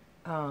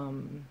 Yeah,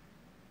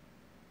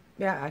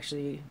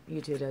 actually, you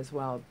did as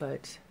well,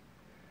 but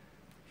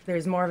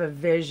there's more of a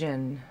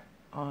vision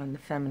on the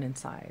feminine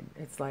side.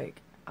 It's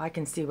like, I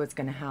can see what's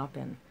going to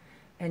happen.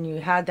 And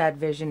you had that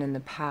vision in the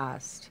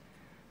past.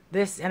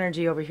 This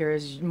energy over here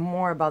is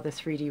more about the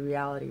 3D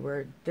reality,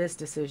 where this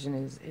decision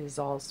is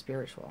all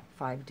spiritual,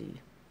 5D.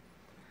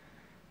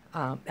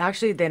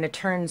 Actually, then it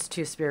turns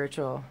to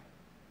spiritual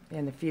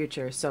in the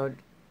future, so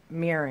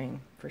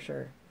mirroring for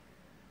sure.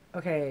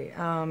 Okay,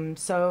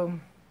 so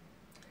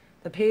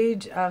the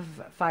Page of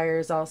Fire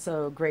is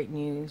also great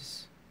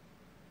news,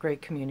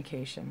 great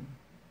communication.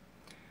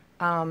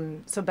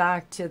 So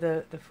back to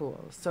the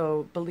Fool.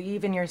 So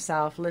believe in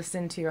yourself,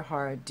 listen to your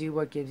heart, do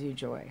what gives you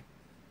joy.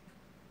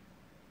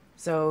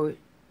 So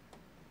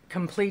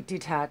complete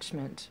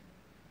detachment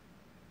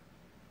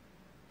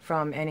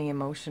from any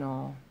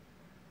emotional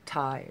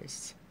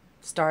ties,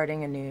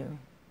 starting anew.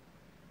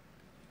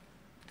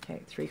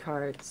 Okay, 3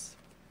 cards.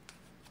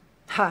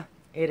 Ha!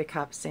 8 of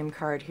Cups, same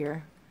card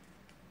here.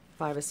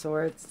 5 of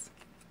Swords.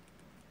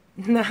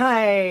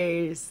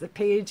 Nice! The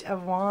Page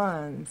of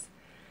Wands.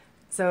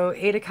 So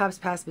 8 of Cups,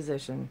 past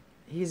position.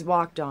 He's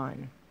walked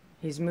on.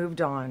 He's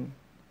moved on.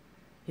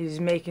 He's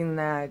making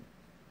that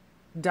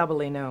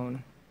doubly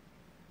known.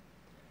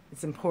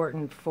 It's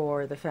important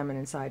for the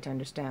feminine side to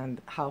understand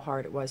how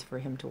hard it was for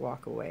him to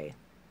walk away.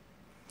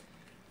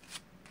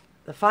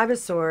 The 5 of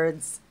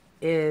Swords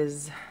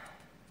is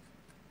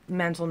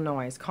mental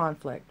noise,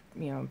 conflict,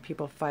 you know,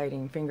 people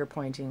fighting, finger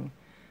pointing.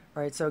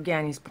 All right, so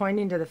again, he's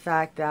pointing to the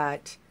fact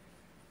that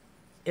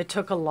it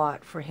took a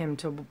lot for him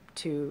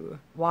to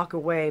walk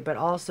away, but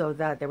also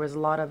that there was a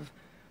lot of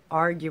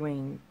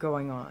arguing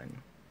going on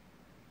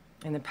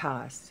in the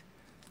past.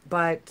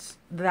 But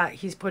that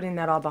he's putting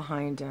that all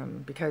behind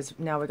him, because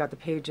now we got the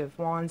Page of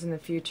Wands in the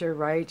future,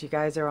 right? You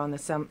guys are on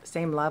the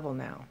same level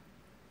now.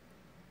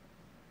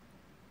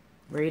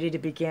 Ready to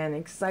begin.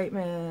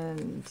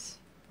 Excitement.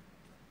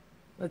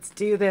 Let's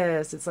do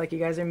this. It's like you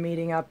guys are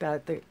meeting up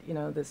at the, you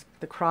know,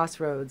 the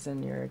crossroads,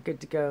 and you're good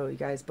to go. You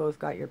guys both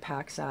got your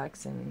pack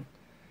sacks and,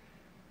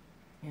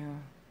 you know,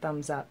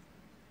 thumbs up.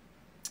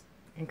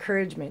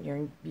 Encouragement.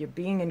 You're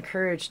being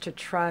encouraged to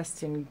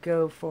trust and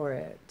go for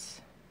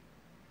it.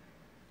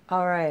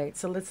 All right,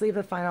 so let's leave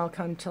the final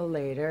outcome till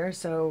later.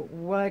 So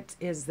what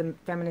is the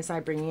feminine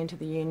side bringing into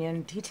the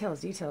union?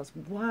 Details.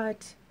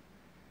 What?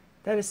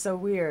 That is so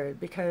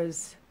weird,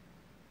 because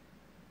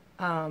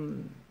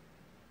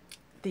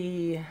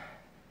the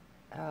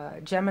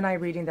Gemini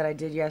reading that I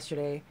did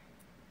yesterday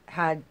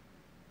had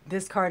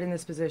this card in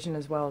this position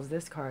as well as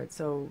this card.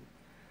 So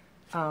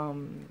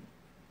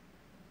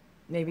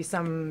maybe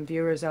some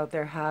viewers out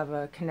there have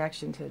a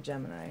connection to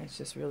Gemini. It's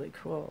just really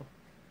cool.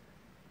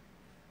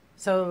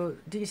 So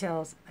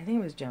details, I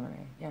think it was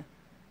Gemini, yeah.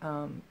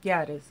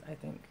 Yeah, it is, I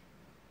think.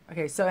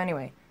 Okay, so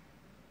anyway,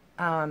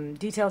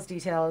 details.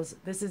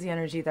 This is the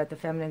energy that the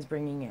feminine's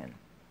bringing in.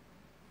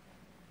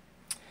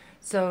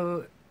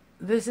 So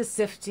this is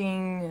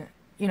sifting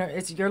you know,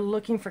 you're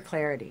looking for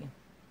clarity.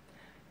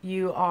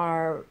 You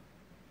are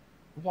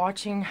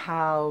watching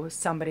how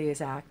somebody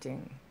is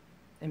acting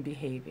and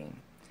behaving.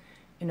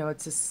 You know,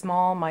 it's a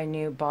small,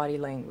 minute body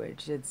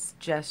language. It's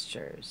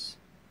gestures,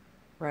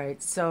 right?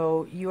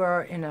 So you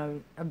are in a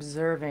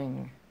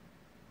observing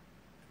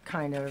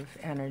kind of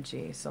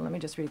energy. So let me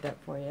just read that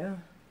for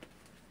you.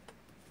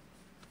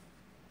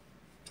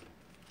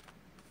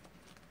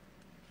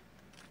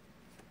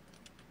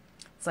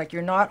 It's like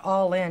you're not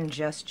all in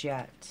just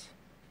yet.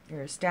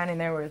 You're standing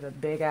there with a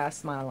big ass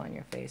smile on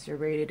your face. You're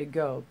ready to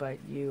go, but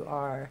you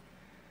are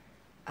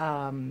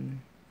aware.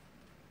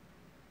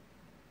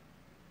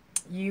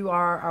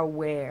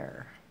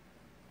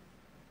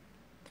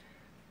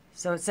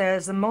 So it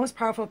says the most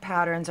powerful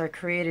patterns are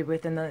created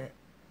within the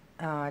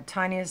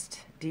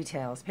tiniest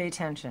details. Pay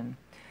attention.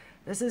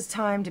 This is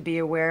time to be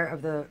aware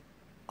of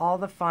all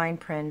the fine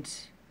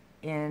print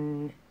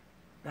in,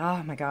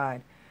 oh my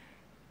God.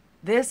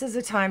 This is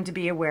a time to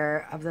be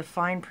aware of the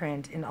fine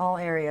print in all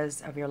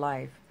areas of your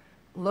life.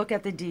 Look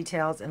at the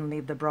details and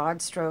leave the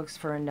broad strokes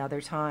for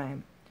another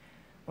time.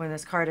 When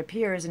this card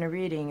appears in a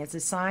reading, it's a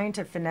sign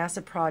to finesse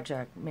a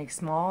project, make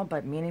small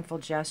but meaningful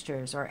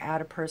gestures, or add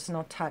a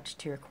personal touch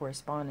to your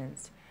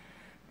correspondence.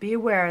 Be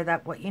aware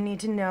that what you need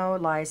to know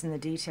lies in the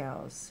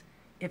details.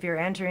 If you're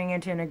entering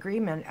into an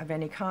agreement of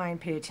any kind,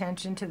 pay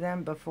attention to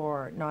them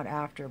before, not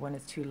after, when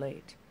it's too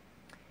late.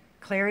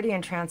 Clarity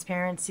and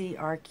transparency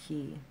are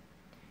key.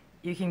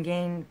 You can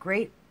gain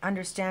great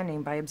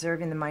understanding by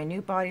observing the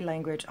minute body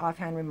language,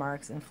 offhand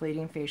remarks, and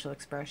fleeting facial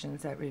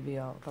expressions that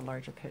reveal the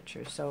larger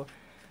picture. So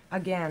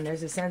again,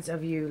 there's a sense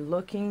of you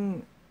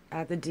looking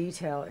at the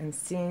detail and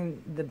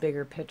seeing the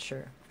bigger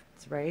picture,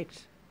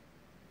 right?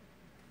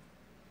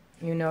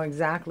 You know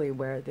exactly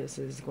where this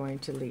is going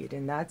to lead,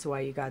 and that's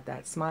why you got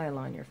that smile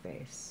on your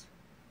face.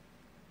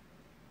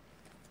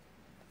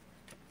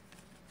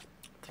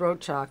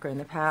 Throat chakra in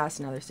the past,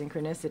 another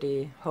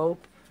synchronicity,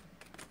 hope.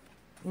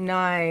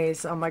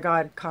 Nice. Oh my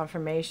God,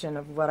 confirmation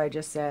of what I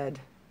just said.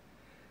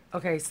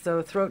 Okay,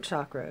 so throat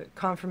chakra,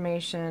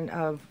 confirmation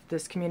of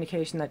this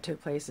communication that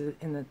took place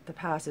in the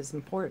past is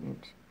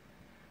important,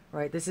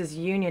 right? This is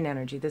union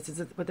energy. This is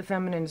what the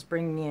feminine is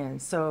bringing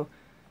in. So,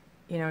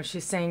 you know,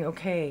 she's saying,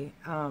 okay,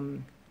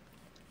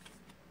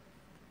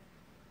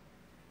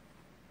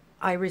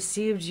 I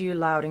received you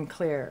loud and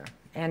clear.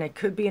 And it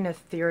could be an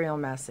ethereal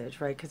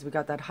message, right? Because we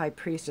got that high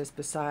priestess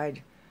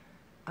beside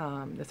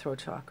the throat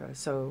chakra.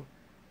 So,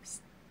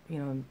 you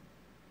know,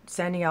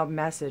 sending out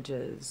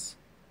messages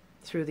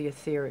through the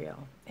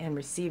ethereal and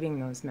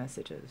receiving those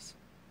messages.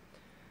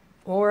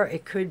 Or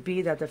it could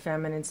be that the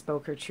feminine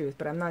spoke her truth,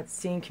 but I'm not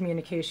seeing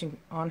communication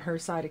on her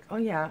side. Oh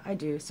yeah, I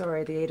do.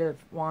 Sorry, the Eight of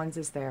Wands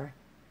is there.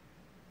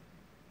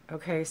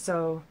 Okay,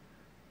 so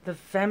the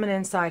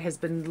feminine side has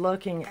been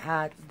looking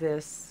at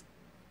this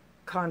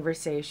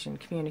conversation,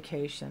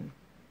 communication.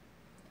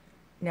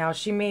 Now,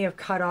 she may have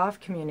cut off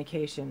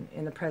communication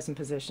in the present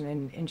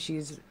position, and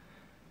she's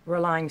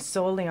relying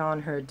solely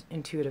on her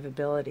intuitive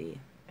ability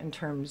in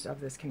terms of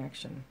this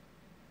connection,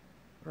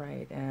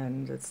 right?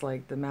 And it's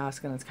like the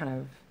masculine is kind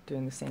of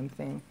doing the same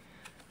thing.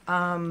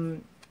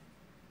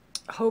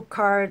 Hope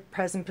card,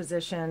 present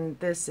position.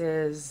 This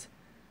is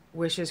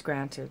wishes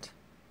granted.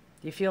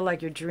 You feel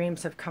like your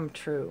dreams have come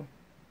true.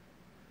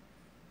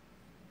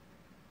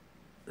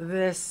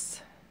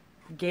 This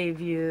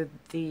gave you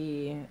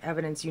the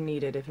evidence you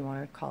needed, if you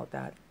want to call it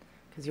that,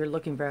 because you're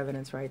looking for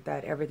evidence, right?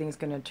 That everything's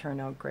going to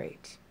turn out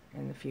great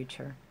in the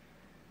future.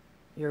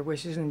 Your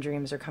wishes and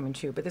dreams are coming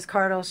true. But this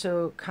card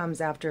also comes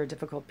after a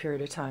difficult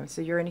period of time.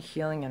 So you're in a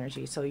healing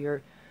energy. So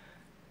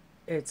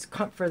it's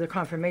further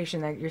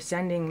confirmation that you're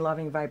sending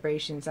loving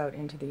vibrations out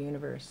into the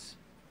universe.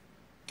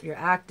 You're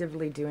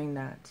actively doing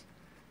that.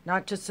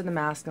 Not just to the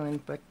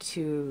masculine, but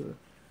to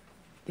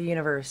the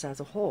universe as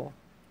a whole.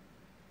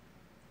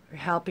 You're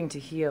helping to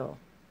heal.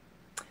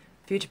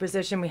 Future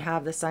position, we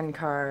have the Sun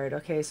card.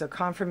 Okay, so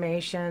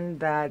confirmation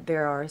that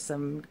there are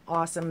some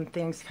awesome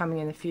things coming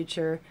in the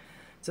future.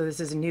 So this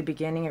is a new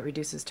beginning. It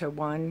reduces to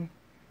 1.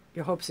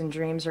 Your hopes and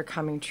dreams are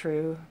coming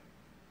true,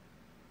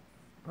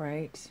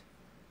 right?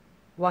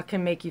 What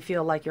can make you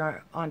feel like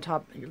you're on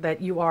top,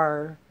 that you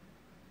are,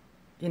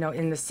 you know,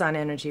 in the Sun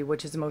energy,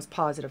 which is the most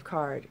positive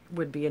card,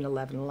 would be an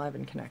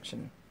 11-11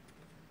 connection.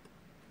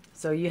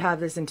 So you have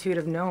this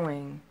intuitive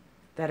knowing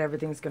that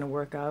everything's going to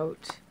work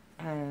out,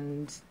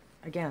 and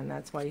again,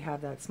 that's why you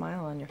have that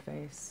smile on your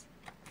face.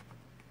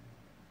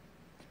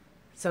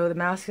 So the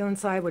masculine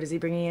side, what is he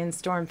bringing in?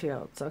 Storm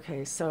fields.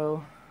 Okay,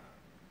 so,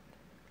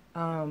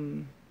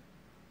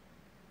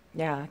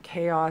 yeah,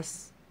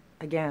 chaos,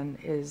 again,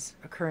 is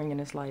occurring in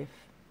his life.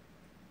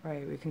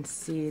 Right, we can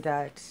see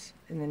that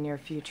in the near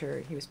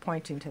future. He was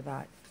pointing to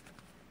that.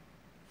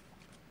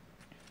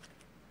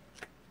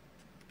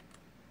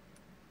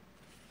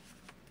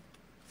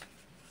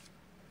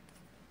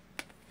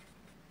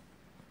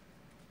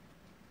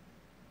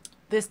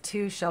 This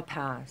too shall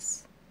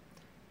pass.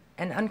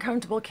 An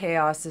uncomfortable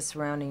chaos is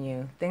surrounding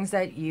you. Things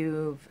that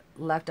you've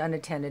left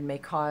unattended may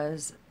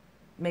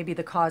be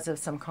the cause of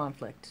some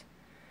conflict.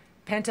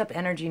 Pent-up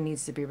energy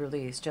needs to be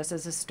released, just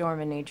as a storm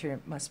in nature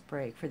must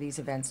break for these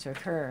events to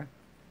occur.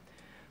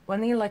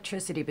 When the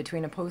electricity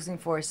between opposing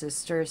forces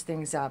stirs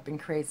things up and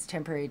creates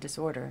temporary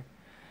disorder,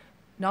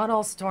 not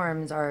all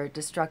storms are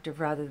destructive,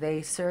 rather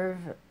they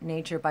serve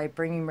nature by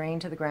bringing rain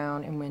to the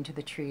ground and wind to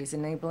the trees,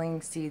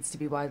 enabling seeds to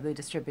be widely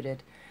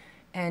distributed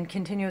and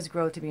continuous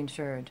growth to be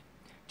ensured.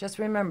 Just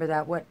remember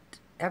that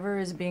whatever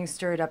is being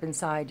stirred up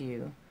inside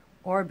you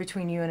or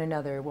between you and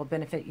another will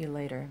benefit you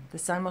later. The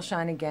sun will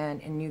shine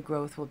again and new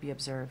growth will be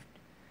observed.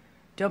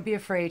 Don't be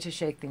afraid to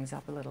shake things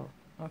up a little.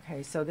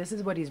 Okay, so this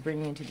is what he's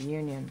bringing into the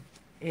union,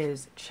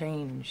 is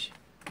change.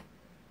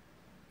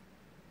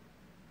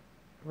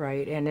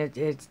 Right, and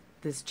it's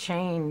this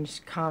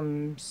change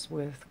comes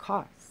with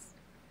costs.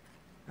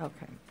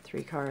 Okay,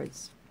 3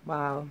 cards.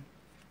 Wow.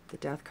 The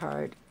Death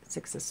card,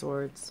 6 of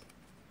Swords.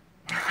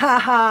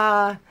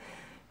 Haha!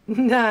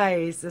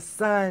 Nice, the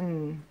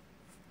Sun.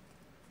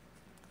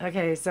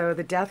 Okay, so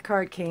the Death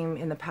card came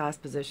in the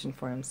past position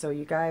for him. So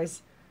you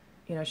guys,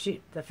 you know,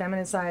 the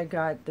feminine side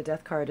got the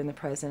Death card in the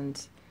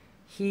present.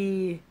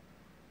 He,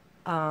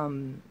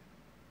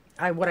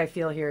 what I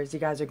feel here is you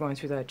guys are going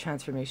through the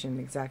transformation at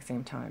the exact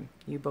same time.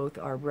 You both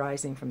are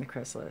rising from the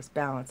chrysalis.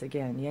 Balance,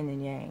 again, yin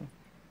and yang.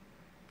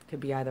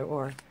 Could be either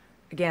or.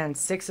 Again,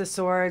 6 of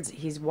Swords,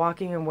 he's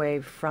walking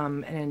away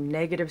from a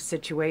negative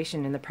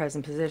situation in the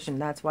present position.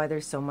 That's why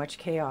there's so much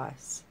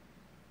chaos.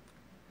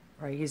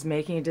 Right, he's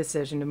making a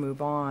decision to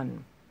move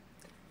on.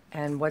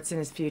 And what's in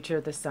his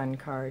future? The Sun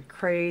card.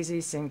 Crazy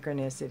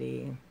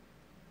synchronicity.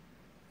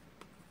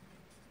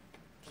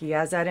 He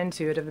has that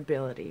intuitive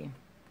ability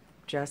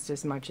just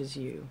as much as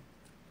you.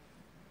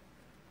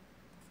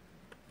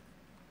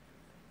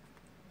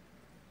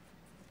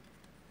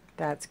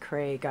 That's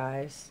cray,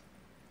 guys.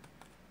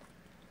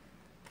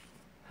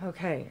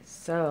 Okay,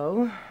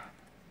 so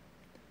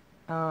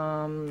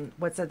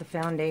what's at the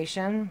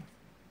foundation?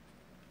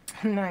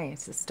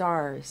 Nice, the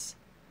stars.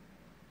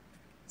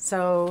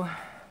 So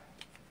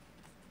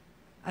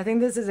I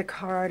think this is a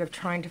card of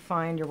trying to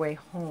find your way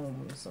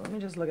home. So let me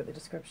just look at the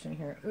description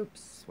here.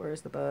 Oops,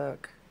 where's the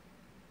book?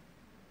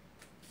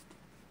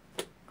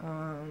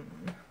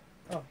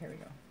 Oh, here we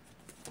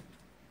go.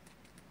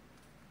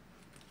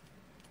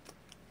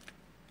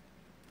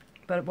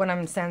 But what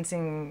I'm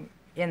sensing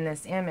in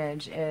this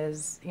image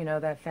is, you know,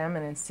 that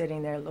feminine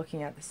sitting there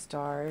looking at the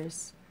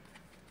stars.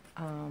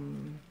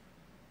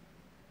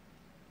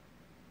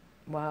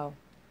 Wow.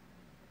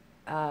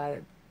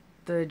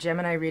 The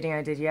Gemini reading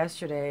I did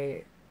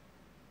yesterday,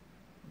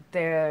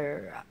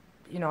 there,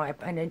 you know,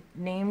 I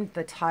named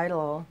the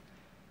title,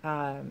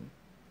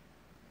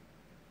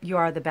 You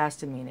Are the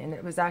Best of Me, and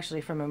it was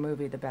actually from a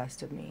movie, The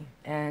Best of Me.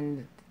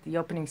 And the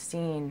opening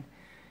scene,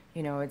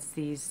 you know, it's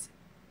these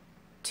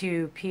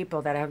 2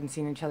 people that haven't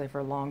seen each other for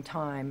a long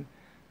time,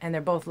 and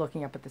they're both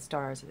looking up at the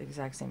stars at the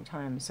exact same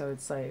time. So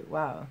it's like,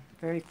 wow,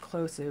 very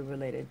closely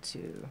related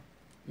to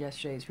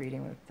yesterday's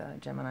reading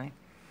with Gemini.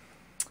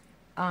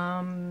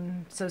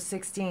 So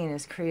 16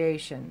 is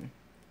creation,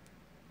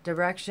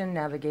 direction,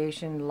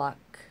 navigation,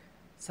 luck.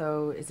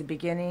 So it's a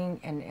beginning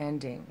and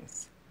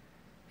endings.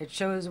 It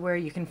shows where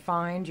you can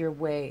find your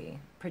way,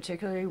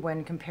 particularly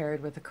when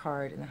compared with the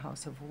card in the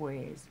House of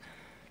Ways.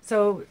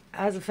 So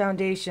as a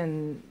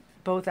foundation,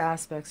 both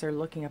aspects are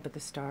looking up at the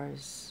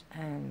stars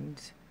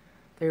and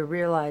they're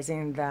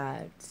realizing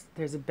that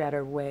there's a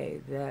better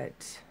way,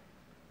 that,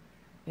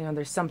 you know,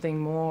 there's something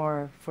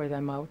more for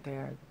them out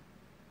there.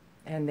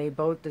 And they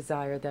both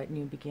desire that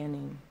new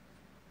beginning.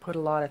 Put a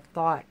lot of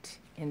thought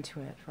into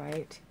it,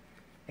 right?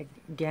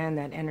 Again,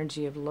 that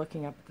energy of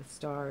looking up at the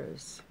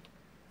stars.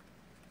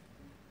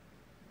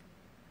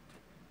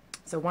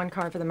 So 1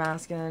 card for the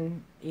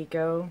masculine,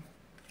 ego,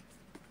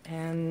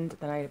 and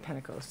the Knight of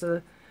Pentacles.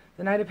 So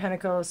the Knight of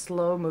Pentacles,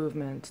 slow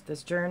movement.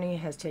 This journey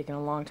has taken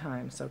a long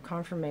time. So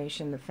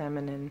confirmation, the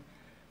feminine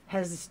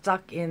has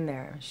stuck in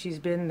there. She's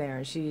been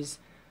there. She's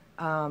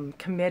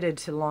committed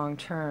to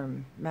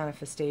long-term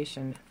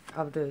manifestation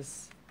of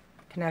this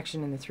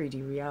connection in the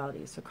 3D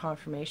reality. So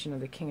confirmation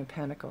of the King of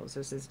Pentacles.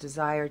 There's this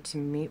desire to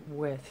meet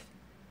with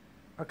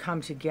or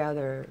come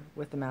together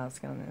with the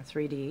masculine in the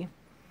 3D.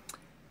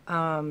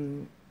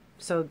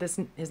 So this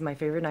is my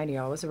favorite knight. He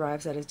always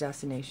arrives at his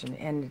destination.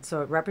 And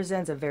so it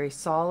represents a very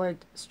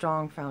solid,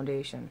 strong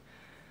foundation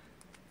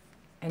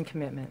and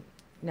commitment.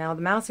 Now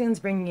the masculine's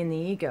bringing in the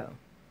ego.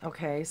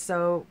 Okay,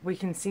 so we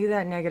can see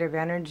that negative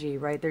energy,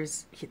 right?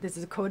 This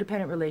is a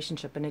codependent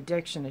relationship, an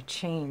addiction, a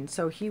chain.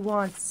 So he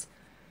wants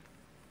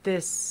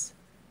this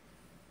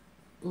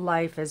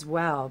life as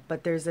well,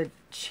 but there's a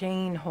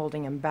chain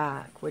holding him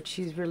back, which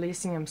he's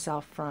releasing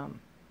himself from,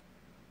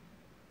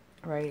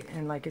 right?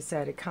 And like I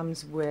said, it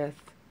comes with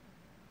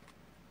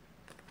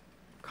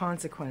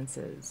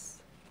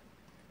consequences.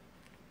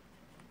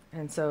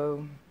 And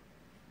so,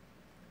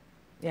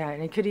 yeah,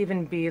 and it could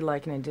even be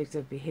like an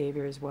addictive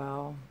behavior as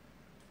well.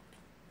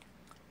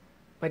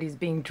 But he's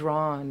being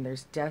drawn.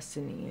 There's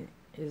destiny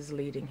is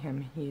leading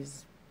him.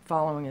 He's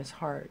following his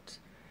heart.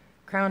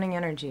 Crowning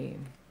energy.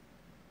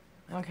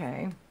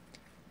 Okay.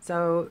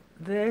 So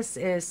this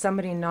is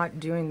somebody not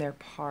doing their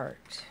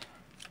part.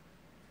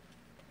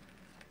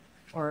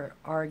 or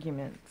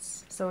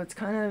arguments. So it's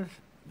kind of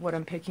what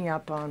I'm picking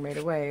up on right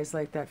away is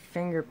like that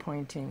finger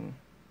pointing,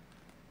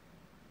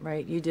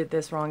 right? You did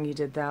this wrong, you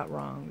did that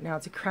wrong. Now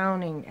it's a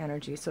crowning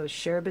energy, so it's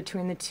shared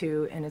between the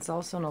two, and it's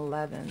also an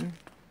 11.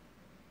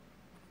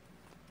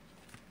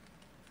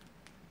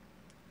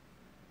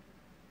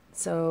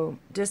 So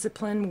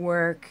discipline,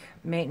 work,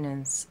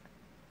 maintenance,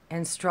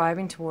 and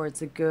striving towards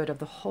the good of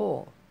the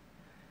whole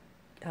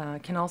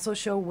can also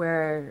show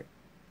where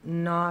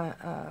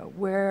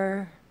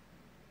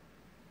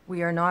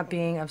we are not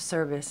being of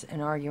service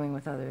and arguing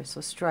with others.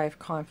 So strife,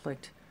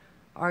 conflict,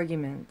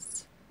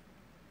 arguments,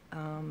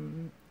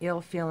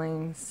 ill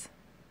feelings,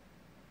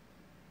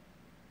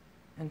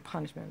 and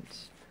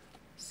punishment.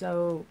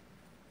 So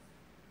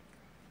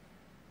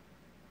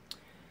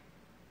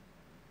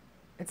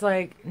it's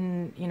like,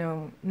 you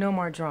know, no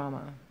more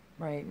drama,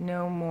 right?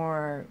 No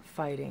more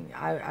fighting.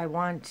 I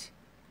want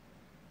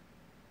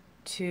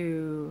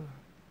to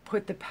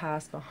put the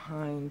past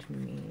behind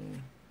me.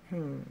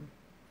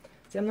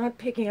 See, I'm not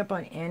picking up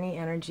on any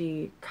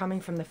energy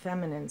coming from the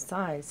feminine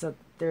side, so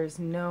there's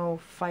no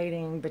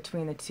fighting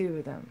between the two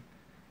of them.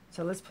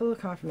 So let's pull the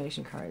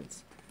confirmation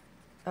cards.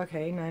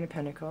 Okay, 9 of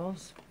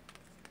Pentacles.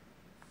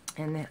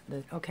 And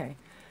okay.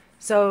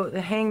 So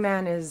the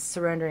Hangman is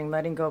surrendering,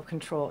 letting go of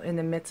control in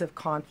the midst of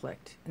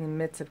conflict, in the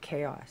midst of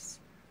chaos.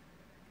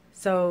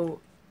 So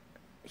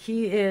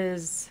he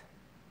is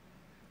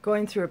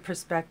going through a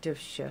perspective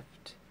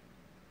shift.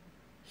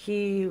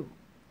 He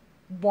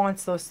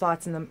wants those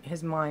thoughts in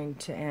his mind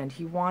to end.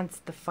 He wants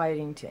the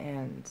fighting to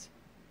end.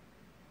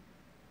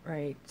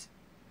 Right?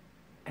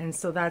 And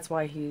so that's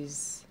why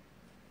he's,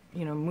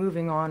 you know,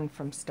 moving on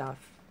from stuff,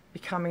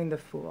 becoming the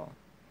Fool.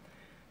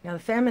 Now the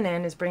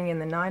feminine is bringing in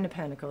the 9 of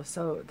Pentacles.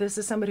 So this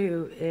is somebody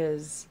who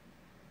is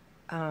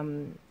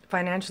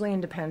financially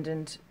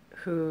independent,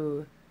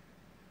 who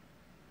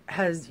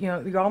has, you know,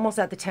 you're almost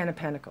at the 10 of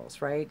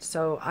Pentacles, right?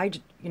 So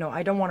you know,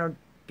 I don't want to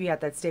be at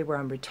that state where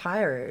I'm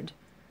retired.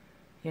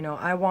 You know,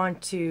 I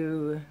want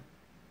to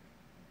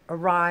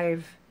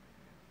arrive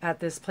at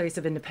this place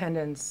of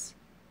independence,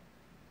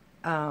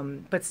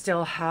 but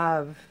still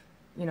have,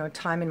 you know,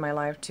 time in my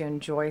life to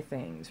enjoy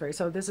things, right?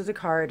 So this is a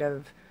card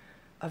of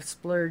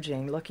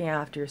splurging, looking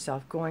after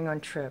yourself, going on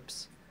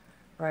trips,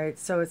 right?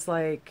 So it's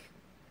like,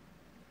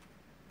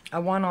 I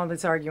want all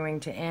this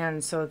arguing to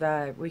end so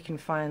that we can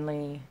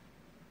finally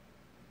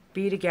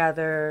be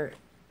together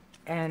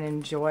and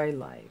enjoy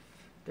life.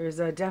 There's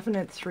a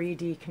definite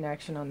 3D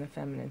connection on the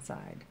feminine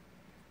side.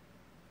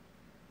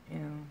 You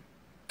know.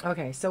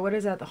 Okay, so what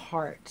is at the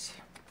heart?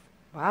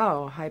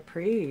 Wow, High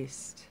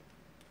Priest.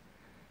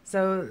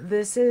 So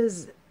this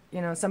is,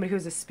 you know, somebody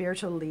who's a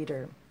spiritual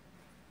leader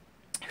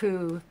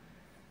who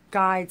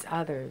guides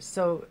others.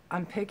 So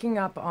I'm picking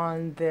up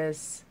on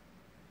this,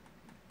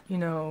 you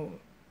know,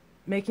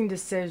 making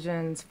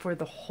decisions for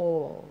the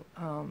whole.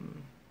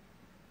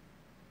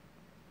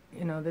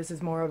 You know, this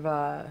is more of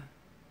a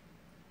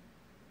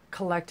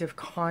collective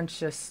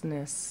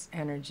consciousness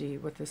energy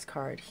with this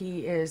card.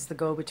 He is the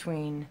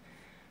go-between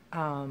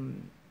the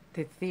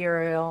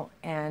ethereal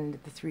and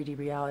the 3D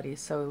reality.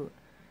 So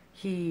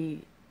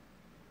he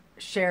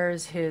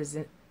shares his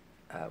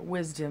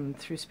wisdom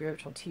through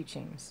spiritual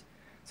teachings.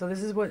 So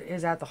this is what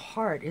is at the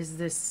heart, is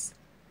this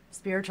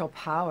spiritual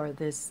power,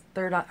 this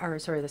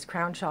this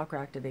crown chakra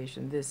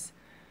activation. This,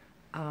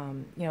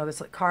 you know,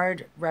 this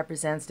card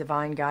represents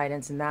divine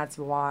guidance, and that's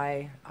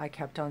why I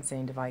kept on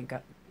saying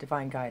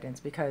divine guidance,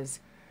 because,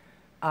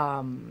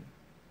 you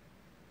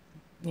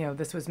know,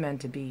 this was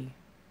meant to be.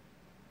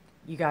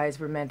 You guys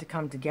were meant to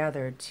come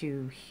together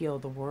to heal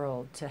the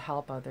world, to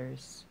help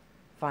others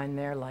find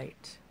their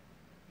light.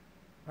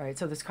 Right,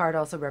 so this card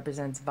also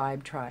represents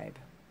Vibe Tribe.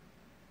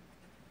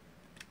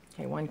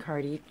 Okay, 1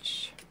 card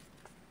each.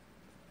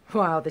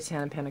 Wow, the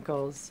 10 of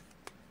Pentacles.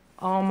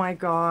 Oh my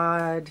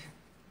God.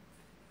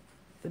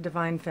 The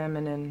Divine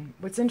Feminine.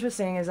 What's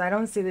interesting is I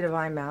don't see the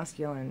Divine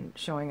Masculine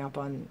showing up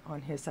on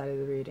his side of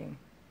the reading.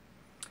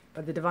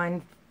 But the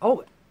Divine...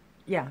 Oh,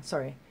 yeah,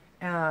 sorry.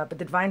 But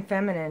the Divine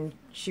Feminine,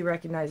 she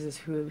recognizes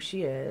who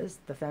she is.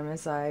 The feminine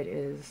side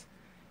is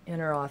in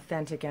her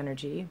authentic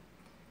energy.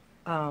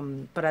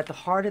 But at the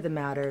heart of the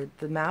matter,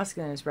 the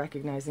masculine is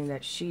recognizing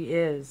that she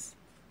is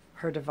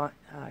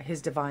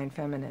his divine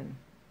feminine,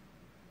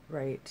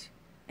 right?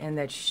 And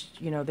that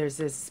you know, there's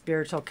this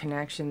spiritual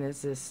connection.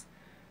 There's this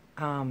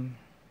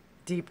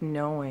deep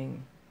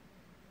knowing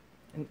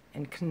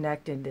and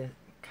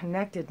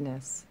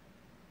connectedness,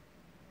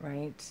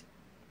 right?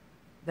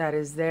 That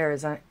is there,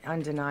 is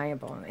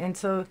undeniable. And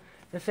so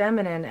the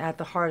feminine, at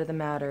the heart of the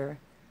matter,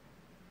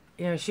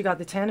 you know, she got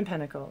the 10 of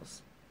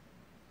Pentacles.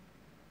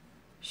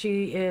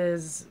 She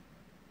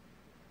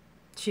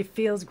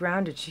feels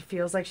grounded. She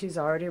feels like she's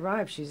already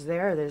arrived. She's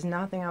there. There's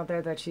nothing out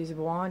there that she's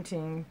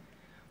wanting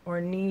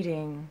or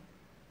needing.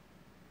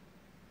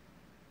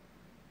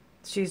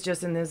 She's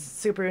just in this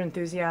super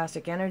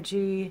enthusiastic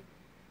energy.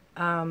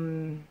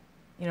 You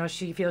know,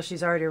 she feels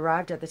she's already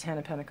arrived at the 10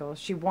 of Pentacles.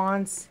 She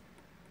wants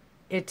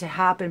it to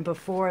happen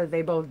before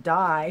they both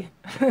die.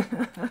 Do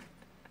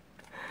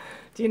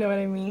you know what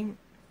I mean?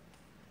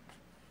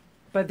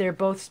 But they're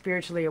both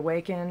spiritually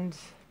awakened.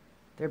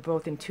 They're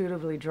both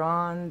intuitively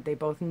drawn. They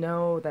both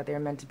know that they're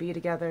meant to be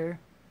together.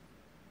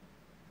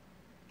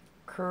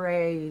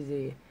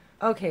 Crazy.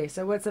 Okay,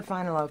 so what's the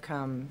final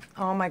outcome?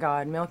 Oh my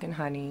God, milk and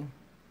honey.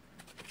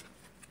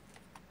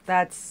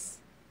 That's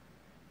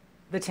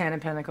the 10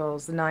 of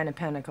Pentacles, the 9 of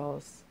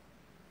Pentacles.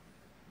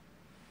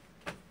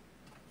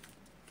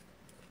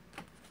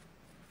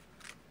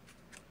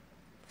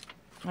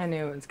 I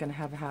knew it was going to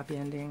have a happy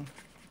ending.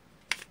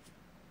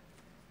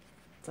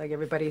 It's like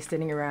everybody's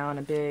sitting around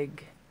a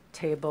big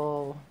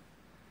table,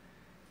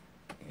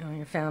 you know,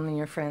 your family and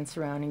your friends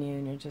surrounding you,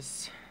 and you're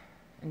just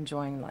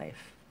enjoying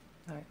life.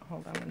 All right,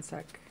 hold on one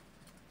sec.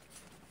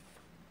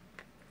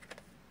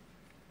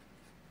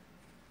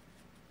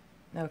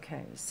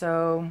 Okay,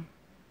 so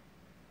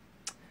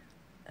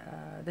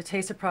the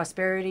taste of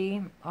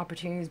prosperity,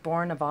 opportunities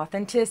born of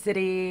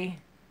authenticity,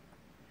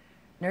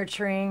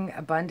 nurturing,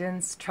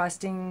 abundance,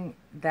 trusting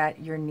that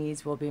your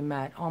needs will be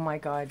met. Oh my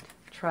God,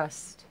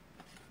 trust.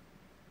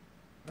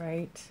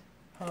 Right?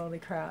 Holy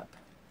crap.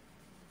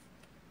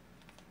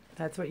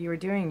 That's what you were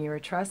doing. You were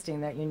trusting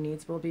that your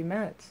needs will be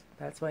met.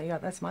 That's why you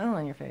got that smile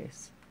on your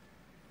face.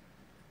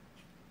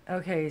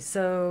 Okay,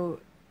 so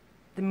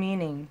the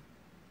meaning.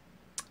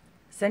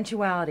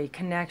 Sensuality,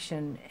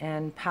 connection,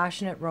 and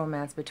passionate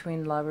romance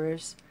between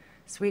lovers,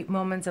 sweet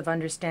moments of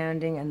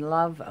understanding and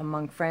love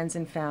among friends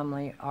and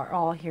family are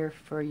all here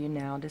for you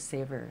now to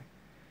savor.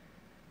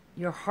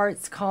 Your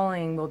heart's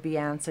calling will be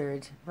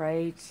answered,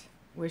 right?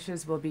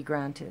 Wishes will be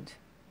granted.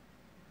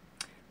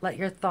 Let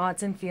your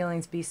thoughts and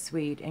feelings be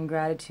sweet and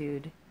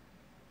gratitude,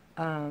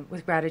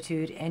 with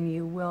gratitude, and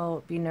you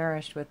will be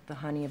nourished with the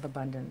honey of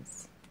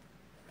abundance.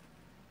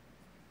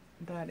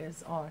 That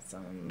is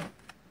awesome.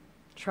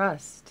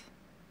 Trust.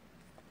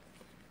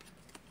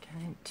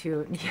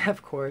 Okay, yeah,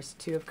 of course,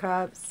 2 of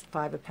Cups,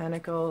 5 of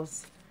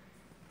Pentacles,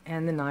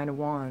 and the 9 of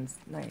Wands.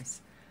 Nice.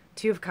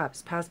 2 of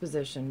Cups, past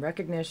position,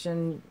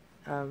 recognition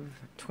of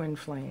twin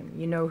flame.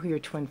 You know who your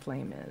twin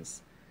flame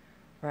is,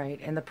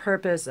 right? And the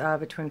purpose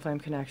of a twin flame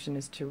connection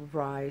is to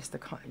raise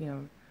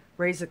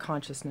the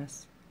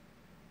consciousness,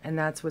 and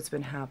that's what's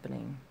been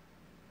happening.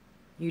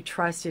 You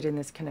trusted in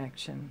this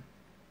connection,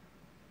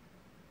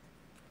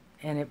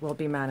 and it will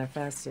be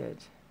manifested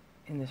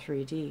in the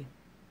 3D.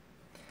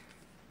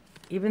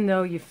 Even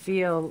though you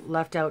feel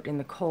left out in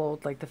the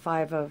cold, like the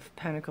 5 of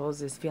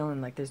Pentacles is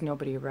feeling like there's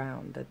nobody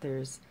around, that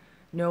there's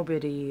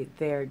nobody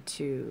there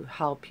to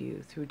help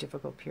you through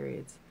difficult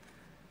periods,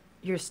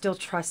 you're still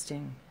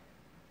trusting,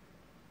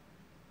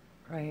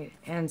 right?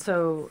 And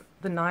so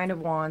the 9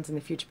 of Wands in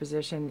the future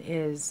position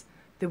is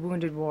the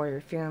wounded warrior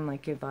feeling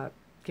like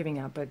giving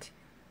up, but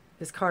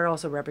this card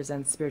also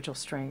represents spiritual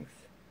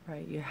strength,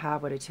 right? You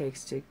have what it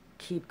takes to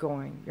keep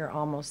going. You're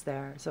almost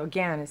there. So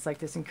again, it's like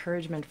this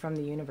encouragement from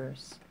the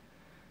universe.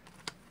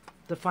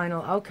 The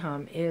final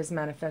outcome is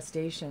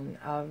manifestation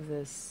of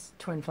this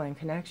twin flame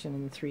connection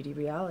in the 3D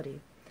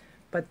reality.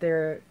 But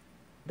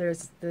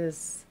there's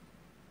this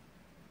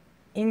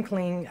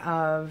inkling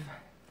of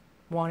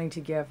wanting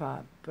to give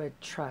up, but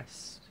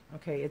trust.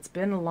 Okay, it's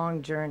been a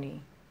long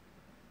journey.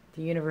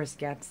 The universe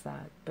gets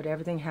that, but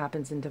everything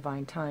happens in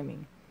divine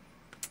timing.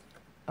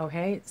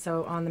 Okay,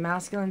 so on the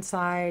masculine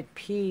side,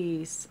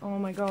 peace. Oh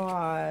my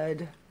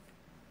God.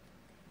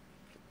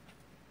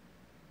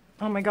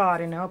 Oh my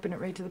God, and I open it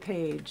right to the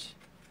page.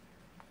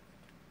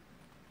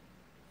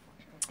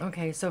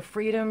 Okay, so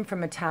freedom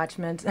from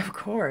attachment, of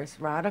course,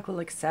 radical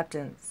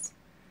acceptance.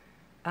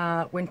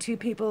 When two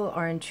people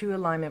are in true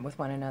alignment with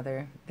one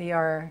another, they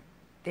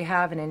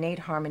have an innate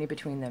harmony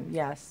between them.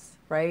 Yes,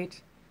 right?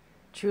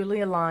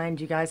 Truly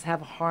aligned, you guys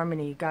have a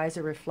harmony. You guys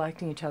are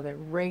reflecting each other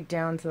right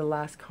down to the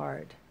last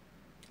card.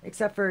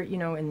 Except for, you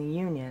know, in the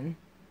union.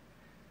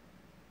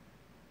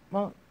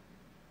 Well,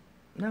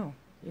 no,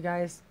 you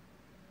guys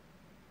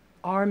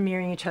are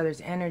mirroring each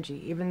other's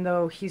energy. Even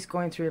though he's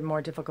going through a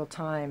more difficult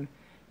time,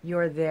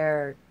 you're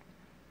there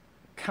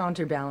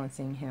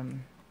counterbalancing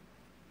him.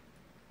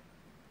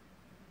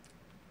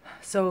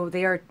 So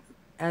they are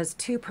as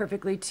two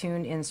perfectly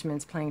tuned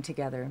instruments playing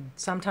together.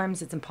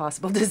 Sometimes it's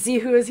impossible to see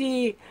who is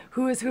he,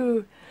 who is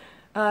who.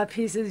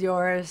 Peace is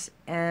yours,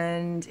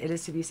 and it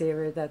is to be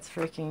savored. That's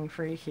freaking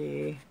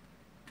freaky.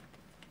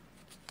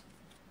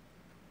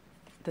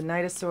 The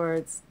Knight of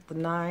Swords, the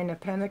 9 of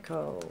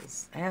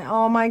Pentacles, and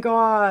oh my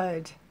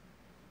God,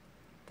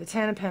 the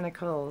 10 of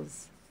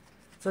Pentacles.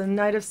 So the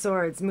Knight of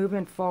Swords,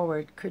 movement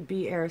forward, could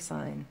be air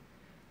sign,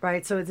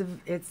 right? So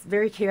it's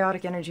very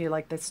chaotic energy,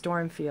 like the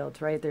storm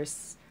field, right?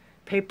 There's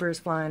papers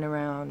flying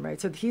around,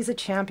 right? So he's a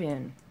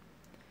champion.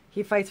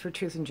 He fights for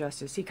truth and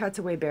justice. He cuts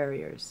away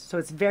barriers. So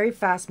it's very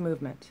fast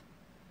movement.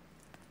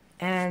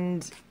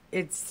 And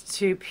it's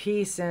to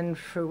peace and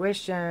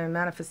fruition,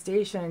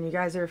 manifestation. You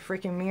guys are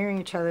freaking mirroring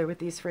each other with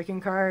these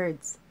freaking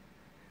cards.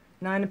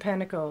 9 of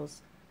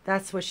Pentacles.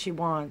 That's what she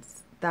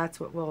wants. That's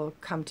what will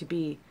come to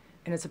be.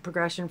 And it's a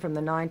progression from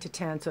the 9 to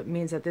 10. So it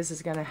means that this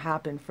is going to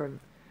happen for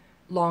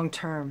long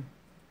term.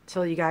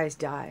 Till you guys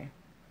die.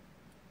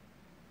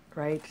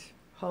 Right?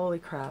 Holy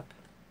crap.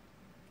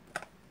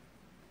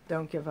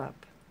 Don't give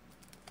up.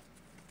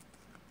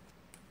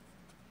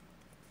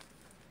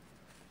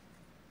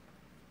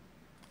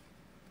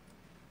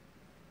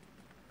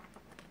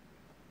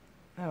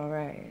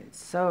 right,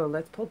 so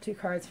let's pull 2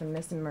 cards from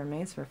Mist and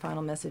Mermaids for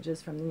final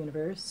messages from the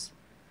universe.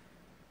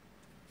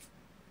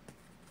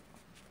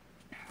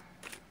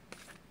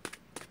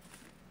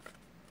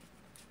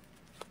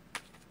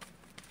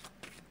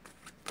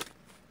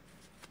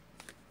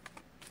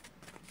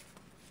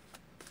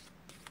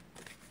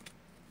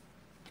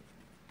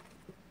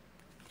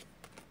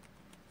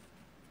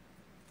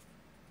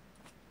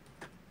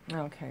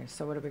 Okay,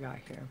 so what do we got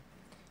here?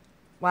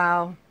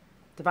 Wow,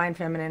 Divine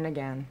Feminine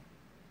again.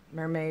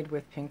 Mermaid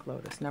with Pink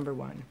Lotus, number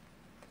 1.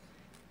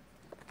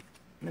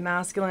 The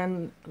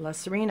masculine, La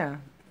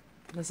Serena.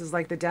 This is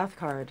like the Death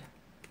card.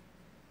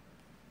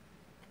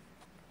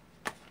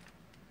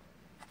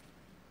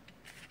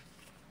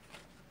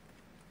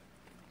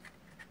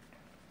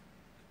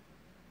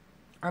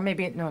 Or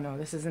maybe, no,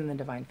 this is in the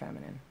Divine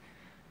Feminine.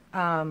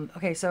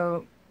 Okay,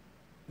 so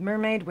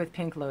Mermaid with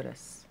Pink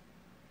Lotus.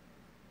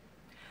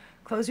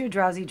 Close your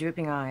drowsy,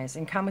 drooping eyes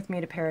and come with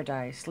me to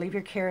paradise. Leave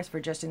your cares for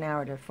just an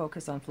hour to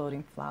focus on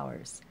floating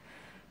flowers.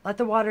 Let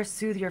the water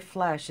soothe your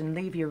flesh and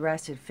leave you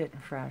rested, fit,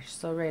 and fresh.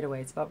 So right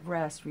away, it's about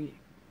rest,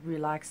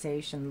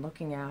 relaxation,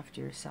 looking after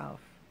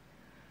yourself.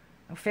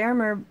 A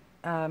fair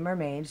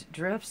mermaid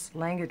drifts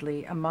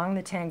languidly among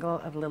the tangle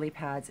of lily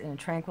pads in a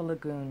tranquil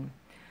lagoon.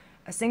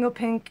 A single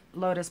pink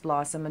lotus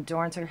blossom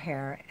adorns her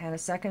hair, and a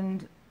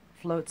second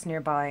floats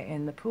nearby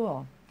in the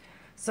pool.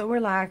 So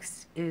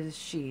relaxed is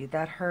she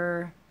that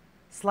her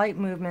slight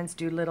movements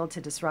do little to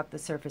disrupt the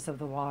surface of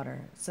the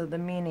water. So the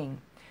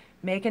meaning,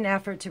 make an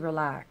effort to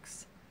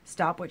relax.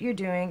 Stop what you're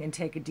doing and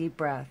take a deep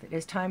breath. It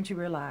is time to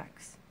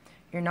relax.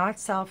 You're not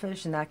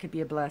selfish, and that could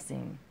be a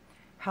blessing.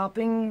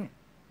 Helping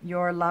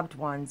your loved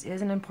ones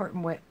is an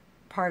important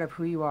part of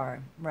who you are,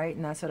 right?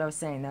 And that's what I was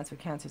saying. That's what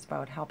Cancer's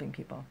about, helping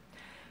people.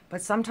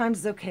 But sometimes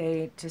it's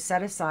okay to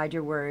set aside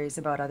your worries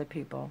about other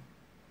people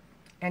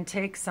and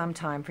take some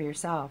time for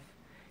yourself.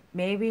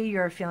 Maybe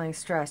you're feeling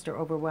stressed or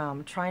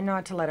overwhelmed. Try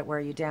not to let it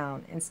wear you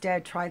down.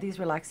 Instead, try these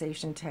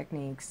relaxation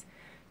techniques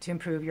to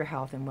improve your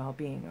health and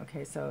well-being.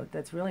 Okay, so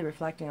that's really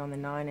reflecting on the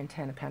 9 and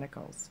 10 of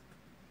Pentacles.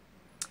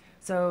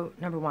 So,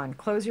 number 1,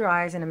 close your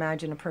eyes and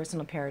imagine a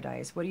personal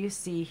paradise. What do you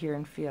see, hear,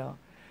 and feel?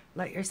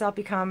 Let yourself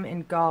become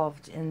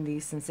engulfed in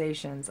these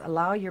sensations.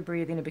 Allow your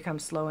breathing to become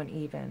slow and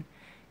even.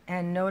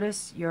 And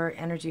notice your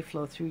energy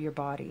flow through your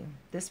body.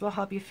 This will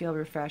help you feel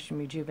refreshed and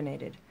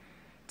rejuvenated.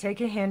 Take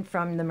a hint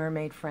from the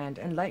mermaid friend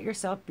and let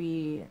yourself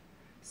be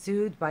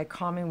soothed by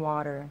calming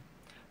water.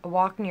 A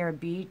walk near a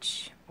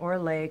beach or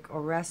a lake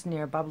or rest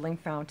near a bubbling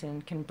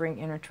fountain can bring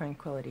inner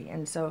tranquility.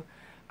 And so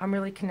I'm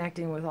really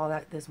connecting with all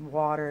this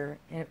water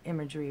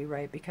imagery,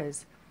 right?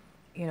 Because,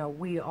 you know,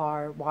 we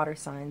are water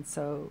signs,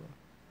 so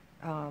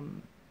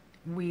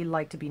we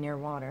like to be near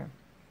water.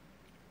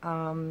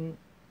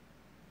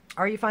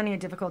 Are you finding it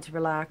difficult to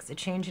relax? A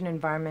change in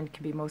environment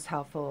can be most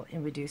helpful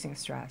in reducing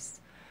stress.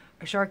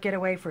 A short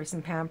getaway for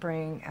some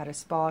pampering at a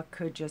spa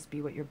could just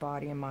be what your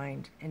body and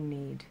mind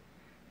need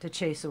to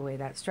chase away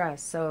that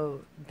stress.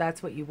 So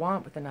that's what you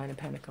want with the 9 of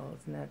Pentacles,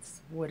 and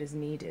that's what is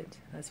needed.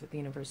 That's what the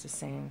universe is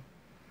saying.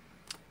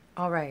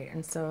 All right,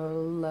 and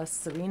so La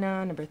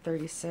Serena, number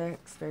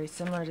 36, very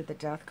similar to the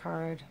Death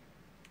card.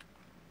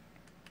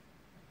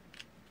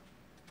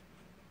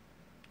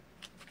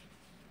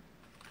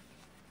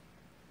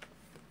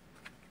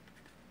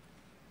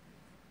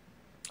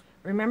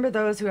 Remember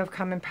those who have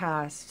come and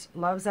passed,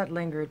 loves that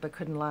lingered but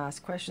couldn't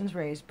last, questions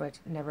raised but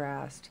never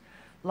asked.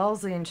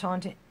 Lulls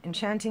the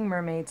enchanting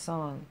mermaid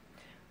song.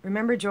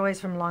 Remember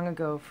joys from long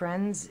ago,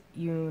 friends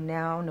you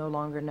now no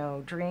longer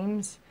know,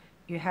 dreams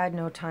you had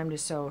no time to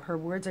sow. Her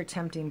words are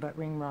tempting but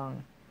ring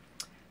wrong.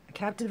 A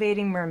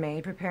captivating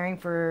mermaid preparing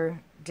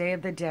for Day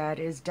of the Dead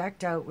is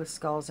decked out with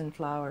skulls and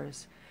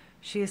flowers.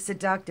 She is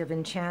seductive,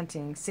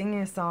 enchanting,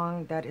 singing a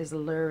song that is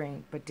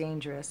alluring but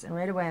dangerous. And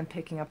right away I'm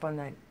picking up on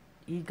that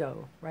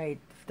ego, right?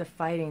 The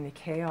fighting, the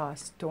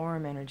chaos,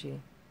 storm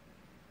energy.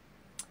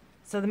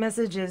 So the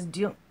message is,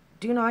 do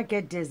not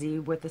get dizzy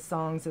with the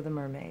songs of the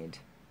mermaid.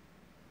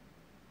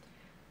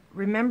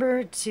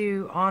 Remember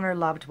to honor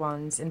loved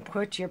ones and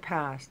put your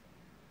past,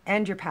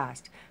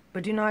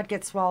 but do not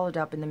get swallowed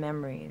up in the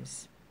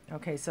memories.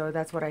 Okay, so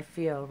that's what I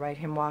feel, right?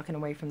 Him walking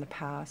away from the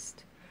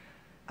past.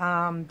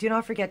 Do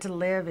not forget to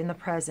live in the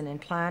present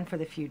and plan for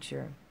the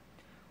future,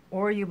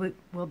 or you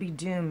will be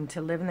doomed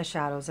to live in the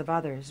shadows of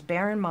others.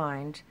 Bear in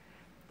mind,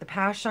 the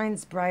past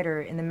shines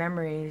brighter in the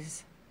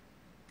memories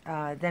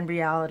than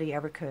reality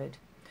ever could.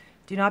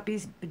 Do not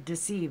be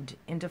deceived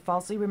into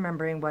falsely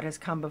remembering what has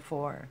come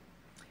before.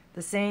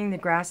 The saying, the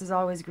grass is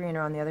always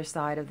greener on the other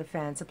side of the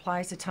fence,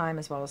 applies to time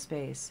as well as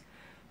space.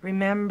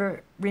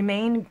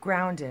 Remain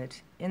grounded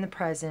in the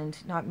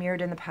present, not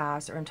mirrored in the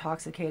past or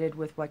intoxicated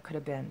with what could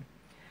have been.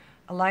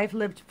 A life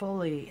lived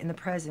fully in the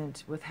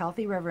present with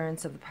healthy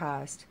reverence of the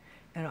past,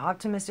 an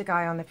optimistic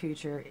eye on the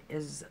future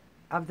is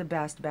of the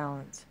best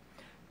balance.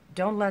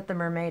 Don't let the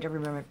mermaid of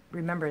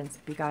remembrance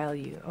beguile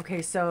you.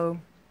 Okay, so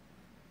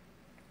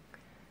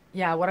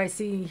yeah, what I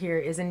see here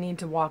is a need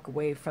to walk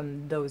away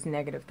from those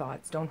negative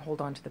thoughts. Don't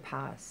hold on to the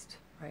past,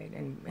 right?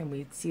 And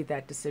we see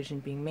that decision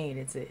being made.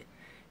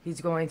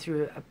 he's going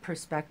through a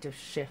perspective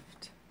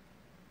shift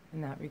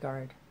in that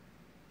regard.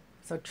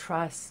 So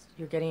trust,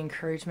 you're getting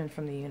encouragement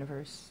from the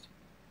universe.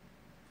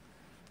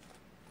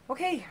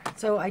 Okay,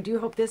 so I do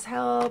hope this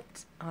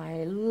helped.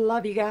 I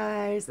love you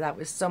guys. That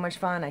was so much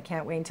fun. I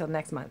can't wait until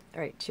next month. All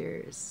right,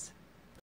 cheers.